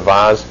Wizard of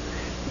Oz.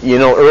 You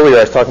know, earlier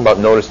I was talking about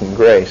notice and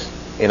grace,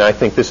 and I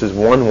think this is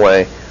one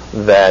way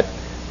that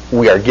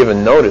we are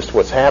given notice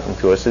what's happened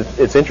to us.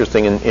 It's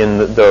interesting, in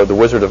the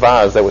Wizard of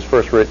Oz, that was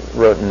first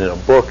written in a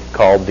book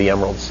called The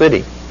Emerald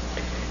City.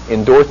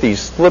 And Dorothy's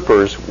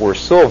slippers were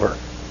silver.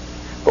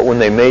 But when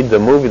they made the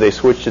movie, they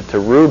switched it to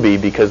ruby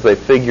because they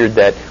figured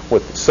that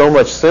with so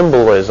much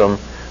symbolism,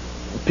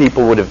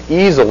 people would have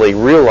easily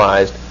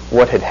realized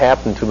what had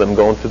happened to them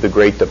going through the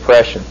Great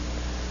Depression.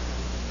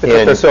 They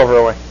took their silver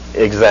away.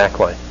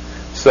 Exactly.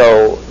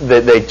 So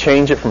they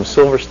changed it from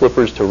silver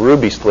slippers to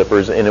ruby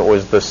slippers, and it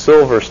was the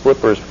silver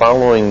slippers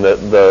following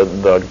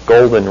the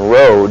golden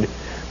road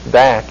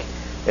back,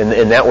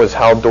 and that was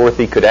how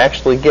Dorothy could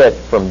actually get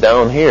from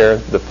down here,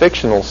 the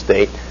fictional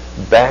state,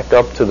 back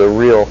up to the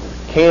real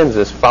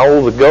Kansas,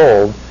 follow the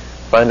gold,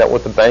 find out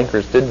what the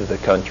bankers did to the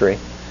country,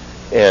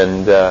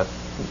 and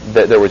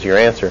there was your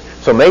answer.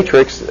 So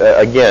Matrix,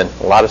 again,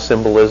 a lot of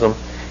symbolism,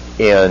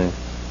 and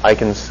I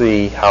can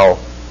see how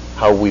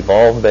we've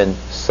all been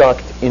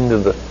sucked into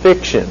the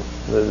fiction.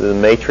 The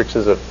Matrix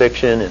is a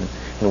fiction,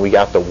 and we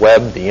got the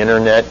web, the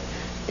internet,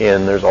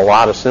 and there's a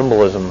lot of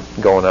symbolism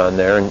going on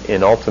there,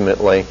 and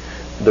ultimately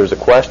there's a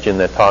question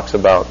that talks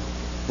about,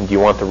 do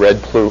you want the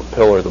red pill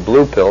or the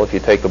blue pill? If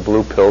you take the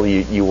blue pill,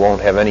 you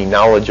won't have any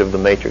knowledge of the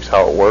Matrix,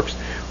 how it works,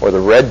 or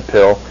the red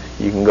pill,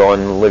 you can go on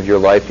and live your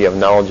life, you have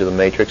knowledge of the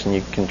Matrix, and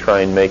you can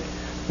try and make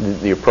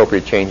the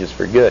appropriate changes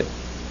for good.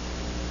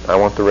 I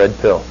want the red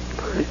pill.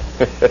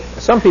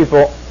 Some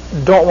people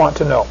don't want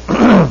to know.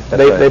 Right.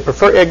 They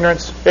prefer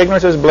ignorance.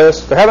 Ignorance is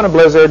bliss. They're having a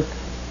blizzard.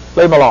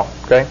 Leave them alone,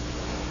 okay?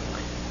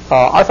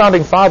 Our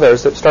founding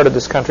fathers that started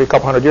this country a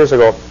couple hundred years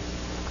ago,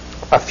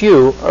 about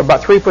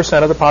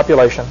 3% of the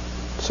population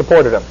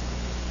supported them.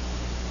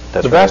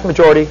 That's the vast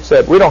majority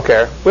said, we don't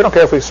care. We don't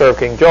care if we serve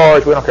King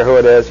George. We don't care who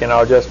it is. You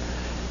know, just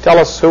tell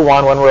us who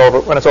won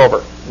when it's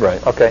over.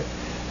 Right. Okay?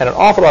 And an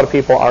awful lot of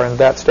people are in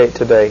that state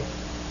today.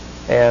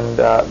 And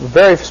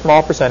very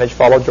small percentage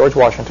followed George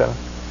Washington,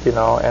 you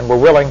know, and were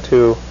willing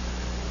to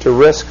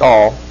risk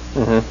all.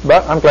 Mm-hmm.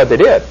 But I'm glad they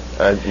did.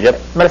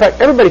 Yep. Matter of fact,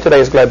 everybody today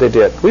is glad they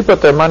did. We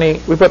put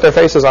their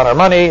faces on our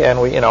money,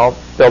 and we, you know,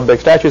 build big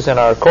statues in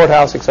our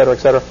courthouse, et cetera, et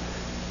cetera.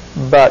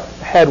 But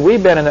had we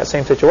been in that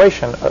same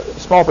situation, a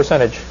small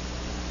percentage,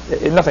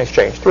 nothing's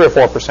changed, 3 or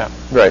 4%.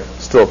 Right.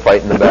 Still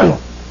fighting the battle.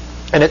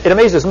 And it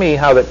amazes me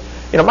how that,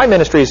 you know, my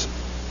ministry's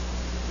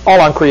all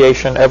on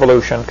creation,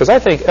 evolution, because I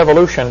think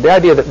evolution, the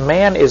idea that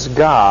man is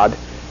God,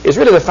 is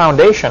really the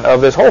foundation of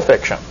this whole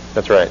fiction.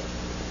 That's right.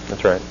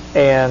 That's right.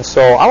 And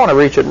so I want to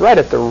reach it right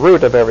at the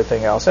root of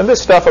everything else. And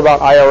this stuff about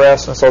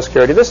IRS and Social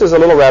Security, this is a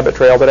little rabbit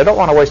trail that I don't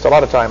want to waste a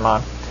lot of time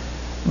on.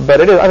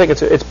 But it is. I think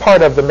it's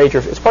part of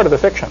it's part of the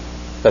fiction.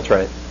 That's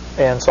right.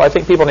 And so I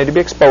think people need to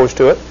be exposed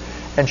to it.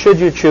 And should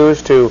you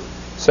choose to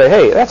say,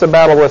 hey, that's a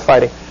battle worth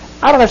fighting,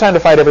 I don't have time to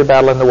fight every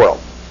battle in the world.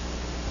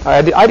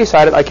 I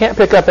decided I can't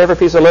pick up every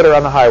piece of litter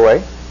on the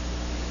highway.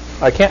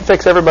 I can't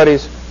fix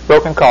everybody's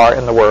broken car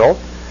in the world.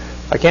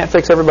 I can't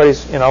fix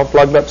everybody's,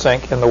 plugged up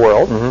sink in the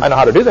world. Mhm. I know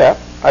how to do that.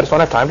 I just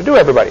don't have time to do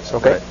everybody's,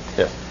 okay? Right.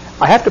 Yes.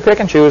 I have to pick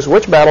and choose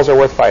which battles are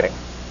worth fighting.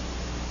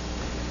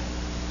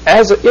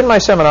 As in my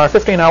seminar,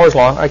 15 hours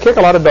long, I kick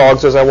a lot of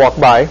dogs as I walk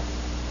by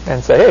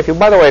and say, hey,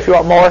 by the way, if you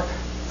want more,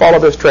 follow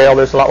this trail.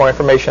 There's a lot more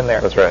information there.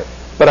 That's right.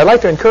 But I'd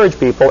like to encourage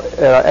people,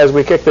 as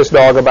we kick this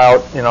dog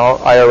about,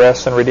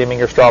 IRS and redeeming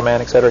your straw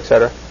man, et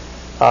cetera,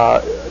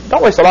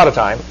 don't waste a lot of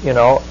time,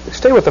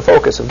 Stay with the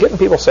focus of getting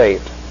people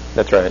saved.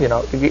 That's right.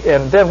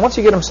 And then once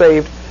you get them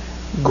saved,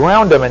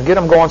 ground them and get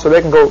them going so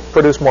they can go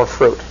produce more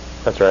fruit.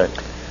 That's right.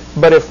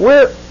 But if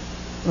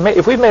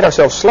we've made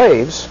ourselves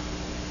slaves,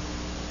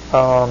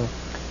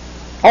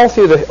 all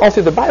through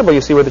the Bible, you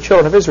see where the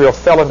children of Israel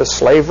fell into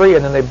slavery,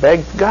 and then they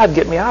begged God,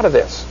 "Get me out of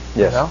this."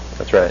 Yes,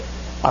 that's right.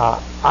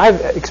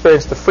 I've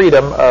experienced the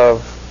freedom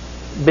of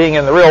being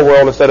in the real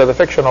world instead of the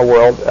fictional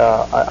world.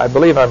 I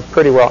believe I'm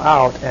pretty well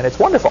out, and it's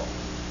wonderful.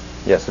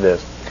 Yes, it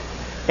is.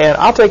 And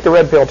I'll take the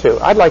red pill too.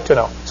 I'd like to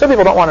know. Some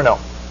people don't want to know.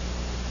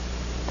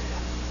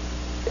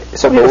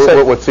 Some people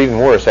say, what's even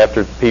worse,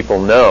 after people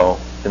know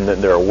and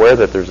that they're aware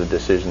that there's a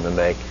decision to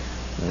make,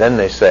 then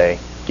they say,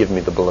 "Give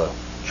me the blue."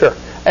 Sure.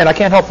 And I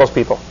can't help those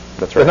people.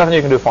 That's right. There's nothing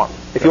you can do for them.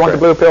 If you want the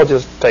blue pill,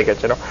 just take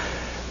it,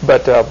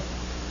 But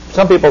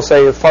some people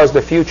say, as far as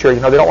the future,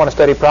 they don't want to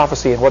study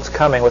prophecy and what's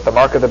coming with the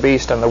mark of the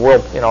beast and the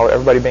world,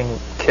 everybody being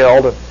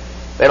killed, and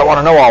they don't want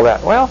to know all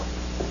that. Well,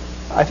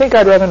 I think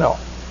I'd rather know.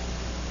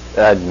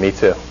 Me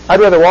too.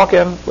 I'd rather walk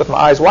in with my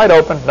eyes wide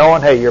open,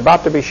 knowing, hey, you're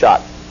about to be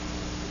shot.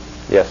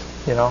 Yes.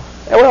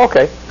 Well,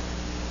 okay.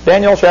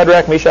 Daniel,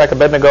 Shadrach, Meshach,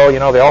 Abednego,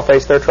 they all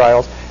faced their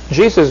trials.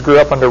 Jesus grew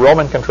up under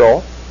Roman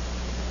control.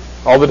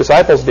 All the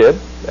disciples did.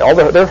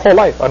 Their whole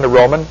life under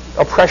Roman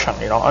oppression,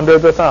 under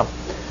the thumb.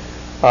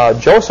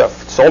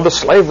 Joseph sold to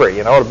slavery,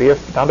 to be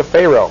down to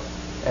Pharaoh.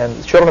 And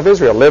the children of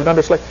Israel lived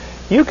under slavery.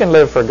 You can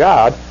live for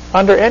God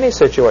under any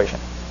situation.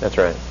 That's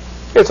right.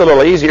 It's a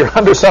little easier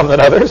under some than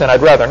others, and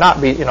I'd rather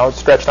not be,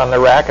 stretched on the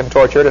rack and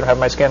tortured and have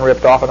my skin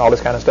ripped off and all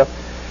this kind of stuff.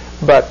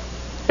 But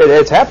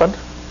it's happened.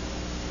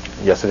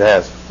 Yes, it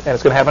has. And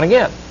it's going to happen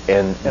again.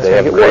 And they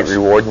have a great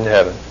reward in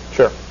heaven.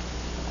 Sure.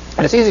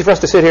 And it's easy for us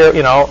to sit here,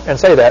 and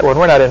say that when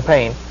we're not in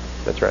pain.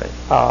 That's right.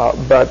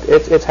 But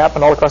it's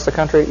happened all across the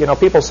country.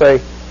 People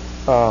say,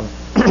 we're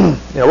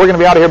going to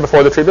be out of here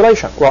before the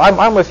tribulation. Well,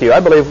 I'm with you. I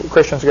believe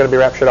Christians are going to be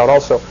raptured out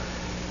also.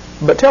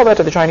 But tell that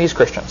to the Chinese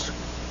Christians.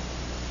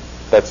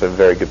 That's a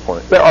very good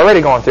point. They're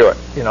already going through it,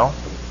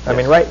 I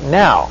mean, right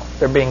now,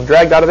 they're being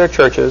dragged out of their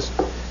churches,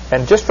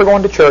 and just for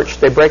going to church,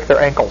 they break their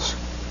ankles.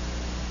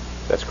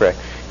 That's correct.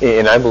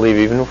 And I believe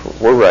even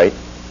if we're right,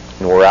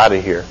 and we're out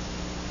of here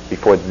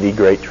before the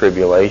Great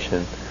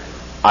Tribulation,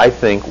 I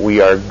think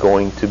we are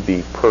going to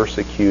be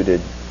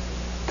persecuted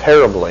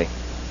terribly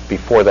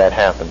before that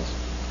happens.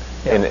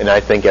 Yeah. And I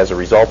think as a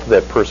result of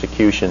that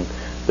persecution,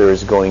 there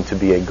is going to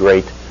be a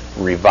great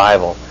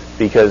revival,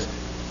 because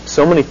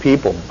so many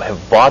people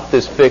have bought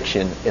this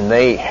fiction, and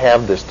they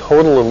have this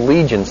total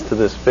allegiance to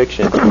this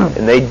fiction,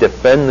 and they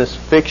defend this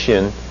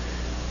fiction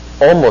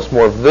almost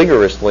more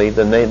vigorously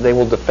than they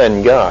will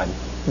defend God.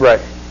 Right.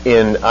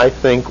 And I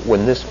think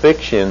when this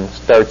fiction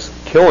starts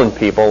killing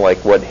people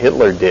like what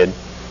Hitler did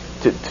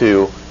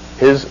to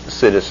his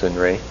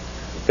citizenry,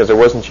 because there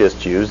wasn't just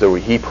Jews,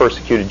 he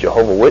persecuted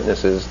Jehovah's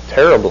Witnesses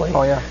terribly.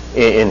 Oh, yeah.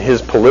 And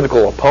his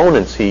political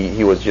opponents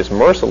he was just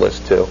merciless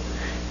to.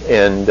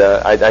 And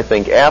I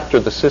think after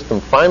the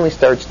system finally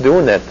starts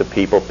doing that to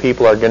people,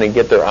 people are going to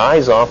get their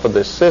eyes off of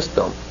this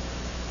system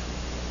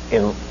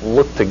and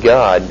look to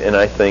God. And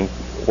I think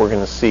we're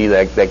going to see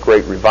that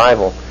great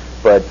revival.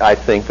 But I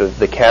think that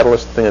the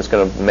catalyst thing that's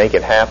going to make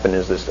it happen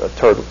is this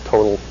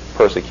total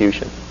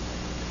persecution.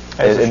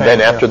 And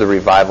then after the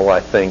revival, I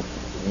think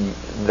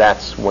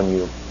that's when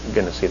you're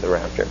going to see the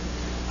rapture.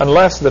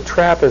 Unless the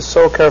trap is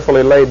so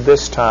carefully laid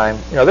this time,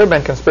 there have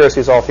been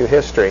conspiracies all through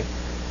history,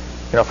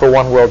 for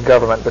one world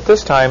government. But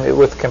this time,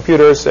 with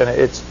computers, and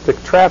the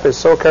trap is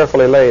so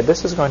carefully laid,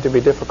 this is going to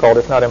be difficult,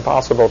 if not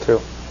impossible,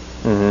 to.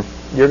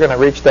 Mm-hmm. You're going to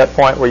reach that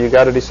point where you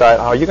got to decide: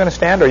 are you going to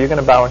stand, or are you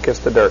going to bow and kiss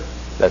the dirt?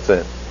 That's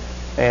it.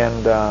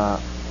 And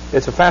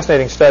it's a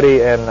fascinating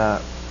study, and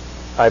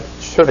I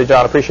certainly,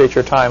 John, appreciate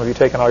your time. Have you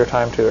taken all your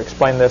time to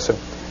explain this? And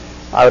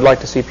I would like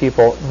to see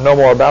people know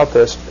more about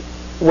this,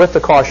 with the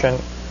caution: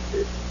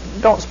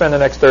 don't spend the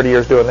next 30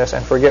 years doing this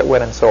and forget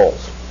winning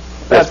souls.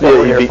 That's what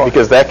we're here for.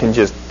 Because that can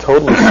just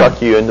totally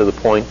suck you into the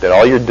point that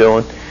all you're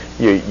doing,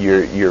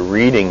 you're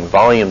reading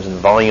volumes and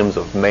volumes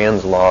of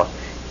man's law,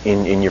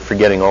 and you're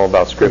forgetting all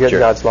about Scripture. Forget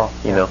God's law.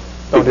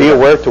 Be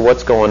aware to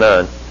what's going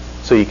on,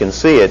 so you can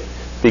see it.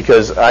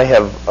 Because I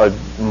have a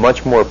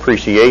much more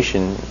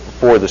appreciation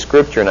for the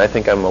Scripture, and I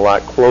think I'm a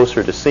lot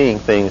closer to seeing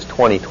things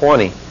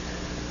 2020,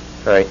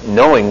 right?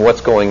 Knowing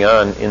what's going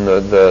on in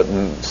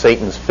the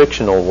Satan's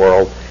fictional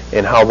world,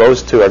 and how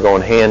those two are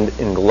going hand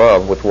in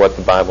glove with what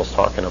the Bible's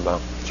talking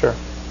about. Sure.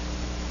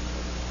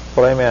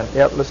 Well, amen.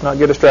 Yep. Let's not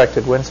get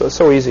distracted. It's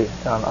so easy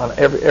on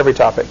every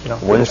topic.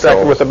 We're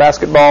distracted with a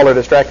basketball, or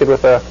distracted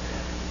with a,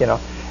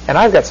 And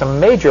I've got some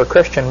major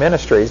Christian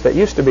ministries that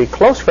used to be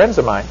close friends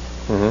of mine.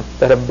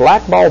 that have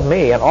blackballed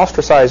me and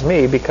ostracized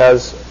me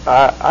because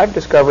I've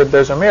discovered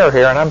there's a mirror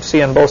here and I'm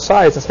seeing both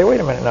sides and say, wait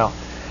a minute now,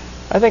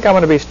 I think I'm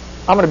going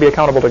to be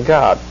accountable to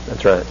God.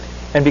 That's right.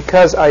 And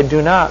because I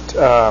do not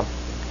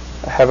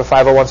have a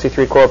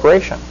 501c3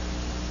 corporation,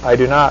 I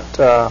do not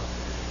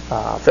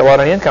fill out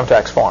any income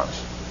tax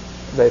forms.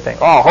 They think,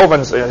 oh,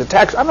 Hovind's a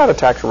tax. I'm not a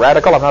tax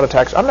radical. I'm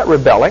not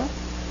rebelling.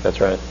 That's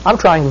right. I'm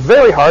trying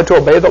very hard to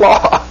obey the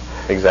law.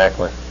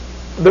 Exactly.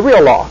 The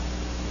real law.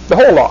 The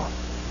whole law.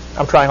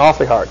 I'm trying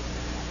awfully hard.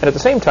 And at the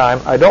same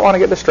time, I don't want to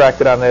get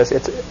distracted on this.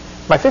 It's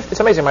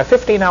amazing. My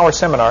 15-hour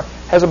seminar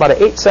has about an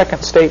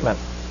 8-second statement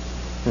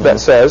that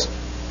says,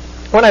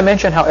 when I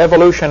mention how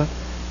evolution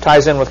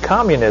ties in with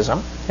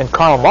communism, and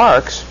Karl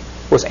Marx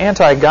was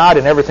anti-God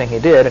in everything he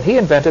did, and he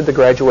invented the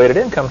graduated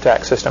income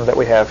tax system that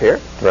we have here.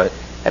 Right.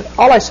 And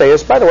all I say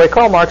is, by the way,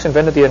 Karl Marx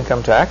invented the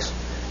income tax,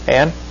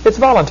 and it's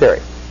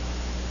voluntary.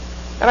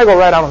 And I go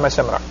right on with my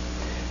seminar.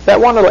 That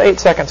one little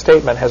 8-second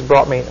statement has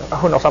brought me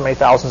who knows how many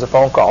thousands of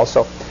phone calls.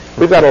 So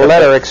we've got a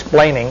letter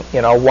explaining,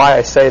 why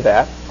I say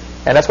that,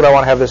 and that's what I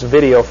want to have this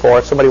video for.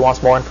 If somebody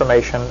wants more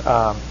information,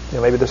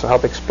 maybe this will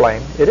help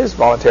explain. It is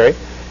voluntary,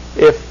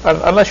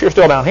 unless you're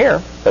still down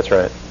here. That's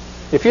right.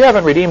 If you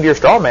haven't redeemed your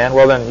straw man,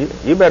 well then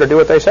you better do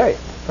what they say,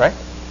 right?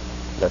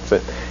 That's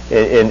it.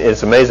 And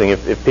it's amazing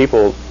if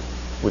people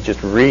would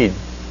just read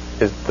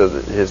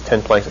his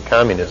 10 planks of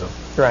communism.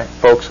 Right.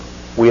 Folks,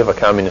 we have a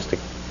communistic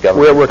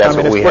government.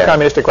 We're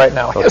communistic right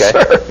now. Okay. Yes,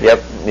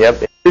 sir.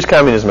 Yep. Here's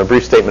communism, a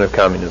brief statement of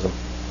communism.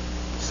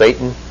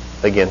 Satan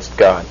against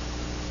God.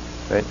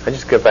 Right? I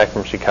just got back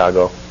from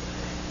Chicago,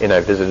 and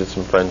I visited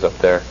some friends up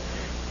there,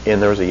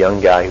 and there was a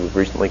young guy who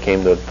recently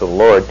came to the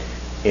Lord,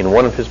 and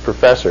one of his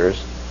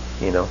professors,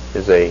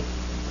 is a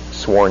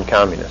sworn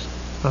communist.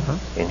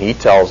 And he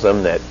tells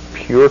them that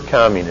pure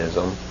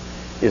communism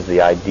is the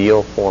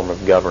ideal form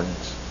of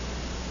governance.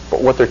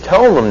 But what they're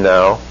telling them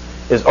now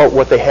is,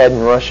 what they had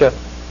in Russia,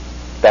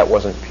 that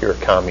wasn't pure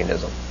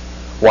communism.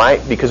 Why?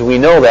 Because we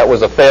know that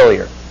was a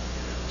failure.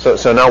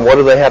 So now what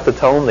do they have to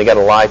tell them? They got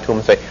to lie to them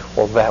and say,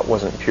 well, that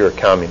wasn't pure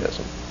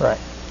communism. Right.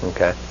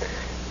 Okay.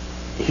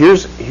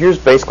 Here's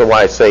basically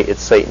why I say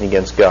it's Satan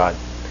against God.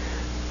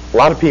 A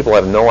lot of people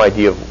have no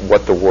idea of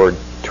what the word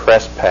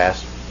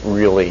trespass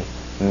really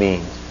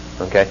means.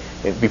 Okay.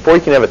 And before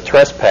you can have a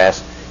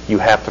trespass, you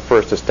have to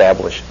first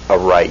establish a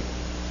right.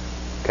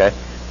 Okay.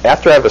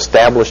 After I've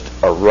established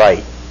a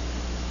right,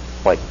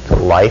 like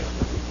life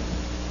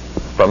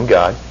from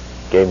God,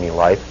 gave me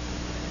life,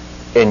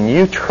 and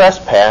you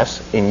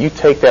trespass and you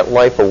take that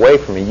life away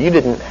from me, you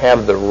didn't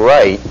have the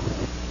right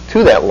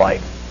to that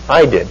life.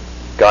 I did.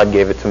 God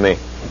gave it to me.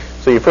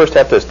 So you first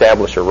have to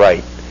establish a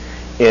right.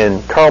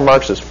 In Karl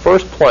Marx's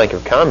first plank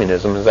of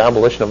communism is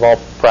abolition of all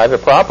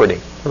private property.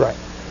 Right.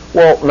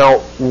 Well, now,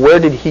 where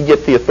did he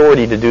get the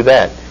authority to do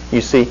that?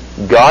 You see,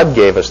 God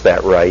gave us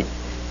that right.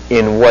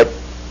 In what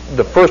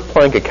the first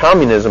plank of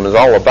communism is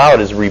all about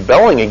is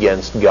rebelling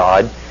against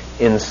God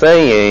in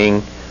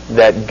saying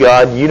that,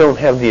 God, you don't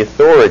have the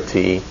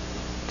authority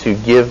to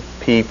give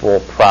people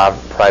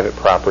private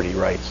property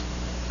rights.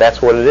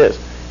 That's what it is.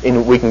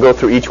 And we can go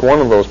through each one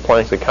of those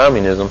planks of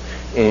communism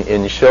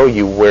and show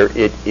you where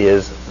it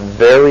is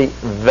very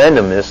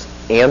venomous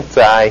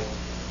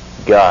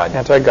anti-God.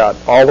 Anti-God,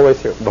 all the way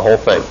through. The whole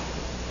thing.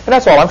 And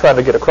that's all I'm trying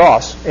to get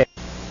across.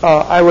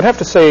 I would have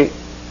to say,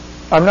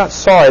 I'm not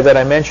sorry that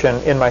I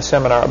mentioned in my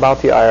seminar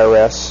about the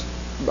IRS.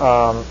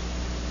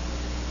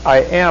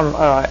 I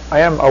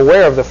am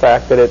aware of the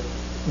fact that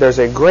there's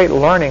a great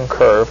learning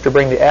curve to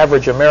bring the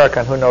average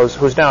American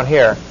who's down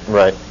here,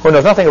 right, who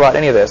knows nothing about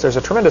any of this. There's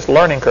a tremendous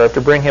learning curve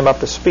to bring him up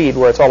to speed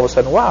where it's all of a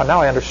sudden, wow,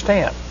 now I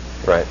understand.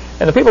 Right.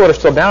 And the people that are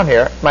still down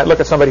here might look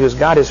at somebody who's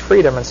got his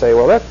freedom and say,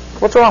 well,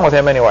 what's wrong with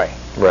him anyway?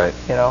 Right.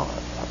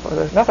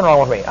 There's nothing wrong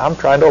with me. I'm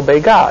trying to obey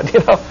God.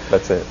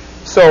 That's it.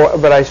 So,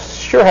 but I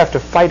sure have to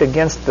fight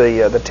against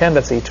the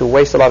tendency to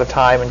waste a lot of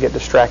time and get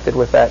distracted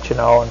with that,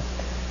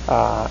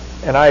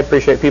 And I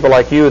appreciate people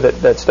like you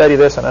that study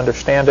this and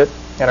understand it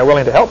and are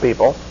willing to help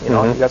people. You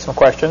got some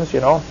questions,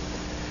 and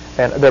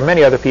there are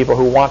many other people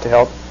who want to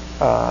help.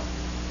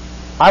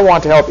 I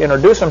want to help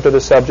introduce them to the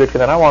subject,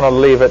 and then I want to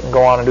leave it and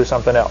go on and do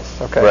something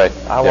else. Okay. Right.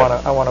 I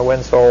want to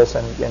win souls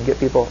and get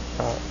people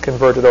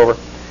converted over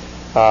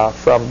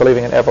from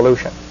believing in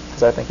evolution,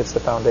 because I think it's the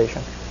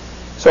foundation.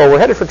 So we're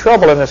headed for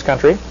trouble in this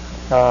country, in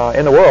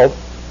the world.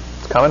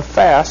 It's coming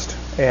fast,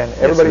 and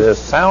everybody's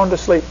sound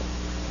asleep.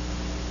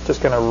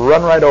 Just going to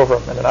run right over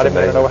them, and they're not even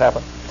going to know what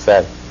happened.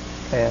 Sad.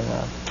 And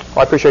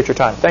I appreciate your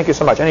time. Thank you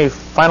so much. Any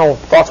final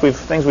thoughts?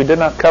 Things we did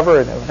not cover,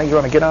 and things you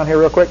want to get on here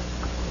real quick?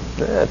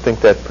 I think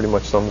that pretty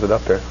much sums it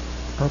up there.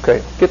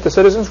 Okay. Get the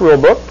Citizen's Rule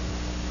Book.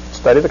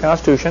 Study the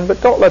Constitution,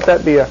 but don't let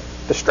that be a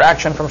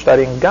distraction from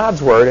studying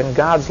God's Word and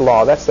God's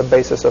law. That's the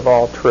basis of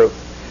all truth.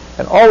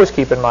 And always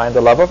keep in mind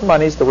the love of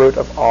money is the root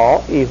of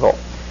all evil.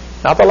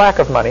 Not the lack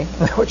of money,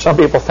 which some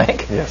people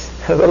think. Yes.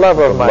 The love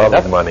of money. Love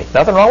of money.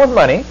 Nothing wrong with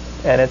money,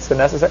 and it's a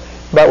necessary.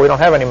 But we don't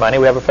have any money.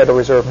 We have a Federal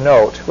Reserve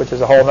note, which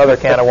is a whole other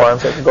can of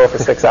worms that can go for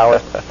 6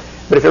 hours.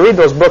 But if you read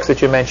those books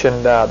that you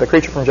mentioned, The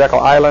Creature from Jekyll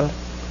Island,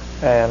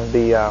 And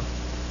the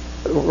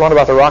one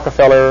about the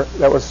Rockefeller,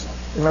 that was,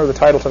 remember the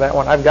title to that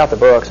one? I've got the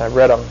books, I've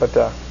read them,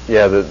 but...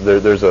 yeah,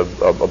 there's a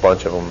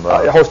bunch of them.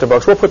 A host of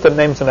books. We'll put the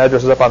names and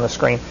addresses up on the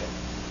screen.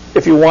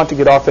 If you want to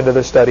get off into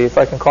this study, if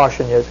I can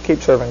caution you,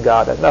 keep serving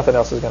God. Nothing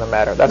else is going to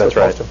matter. That's what's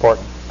right. most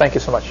important. Thank you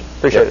so much.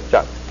 Appreciate it,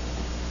 John.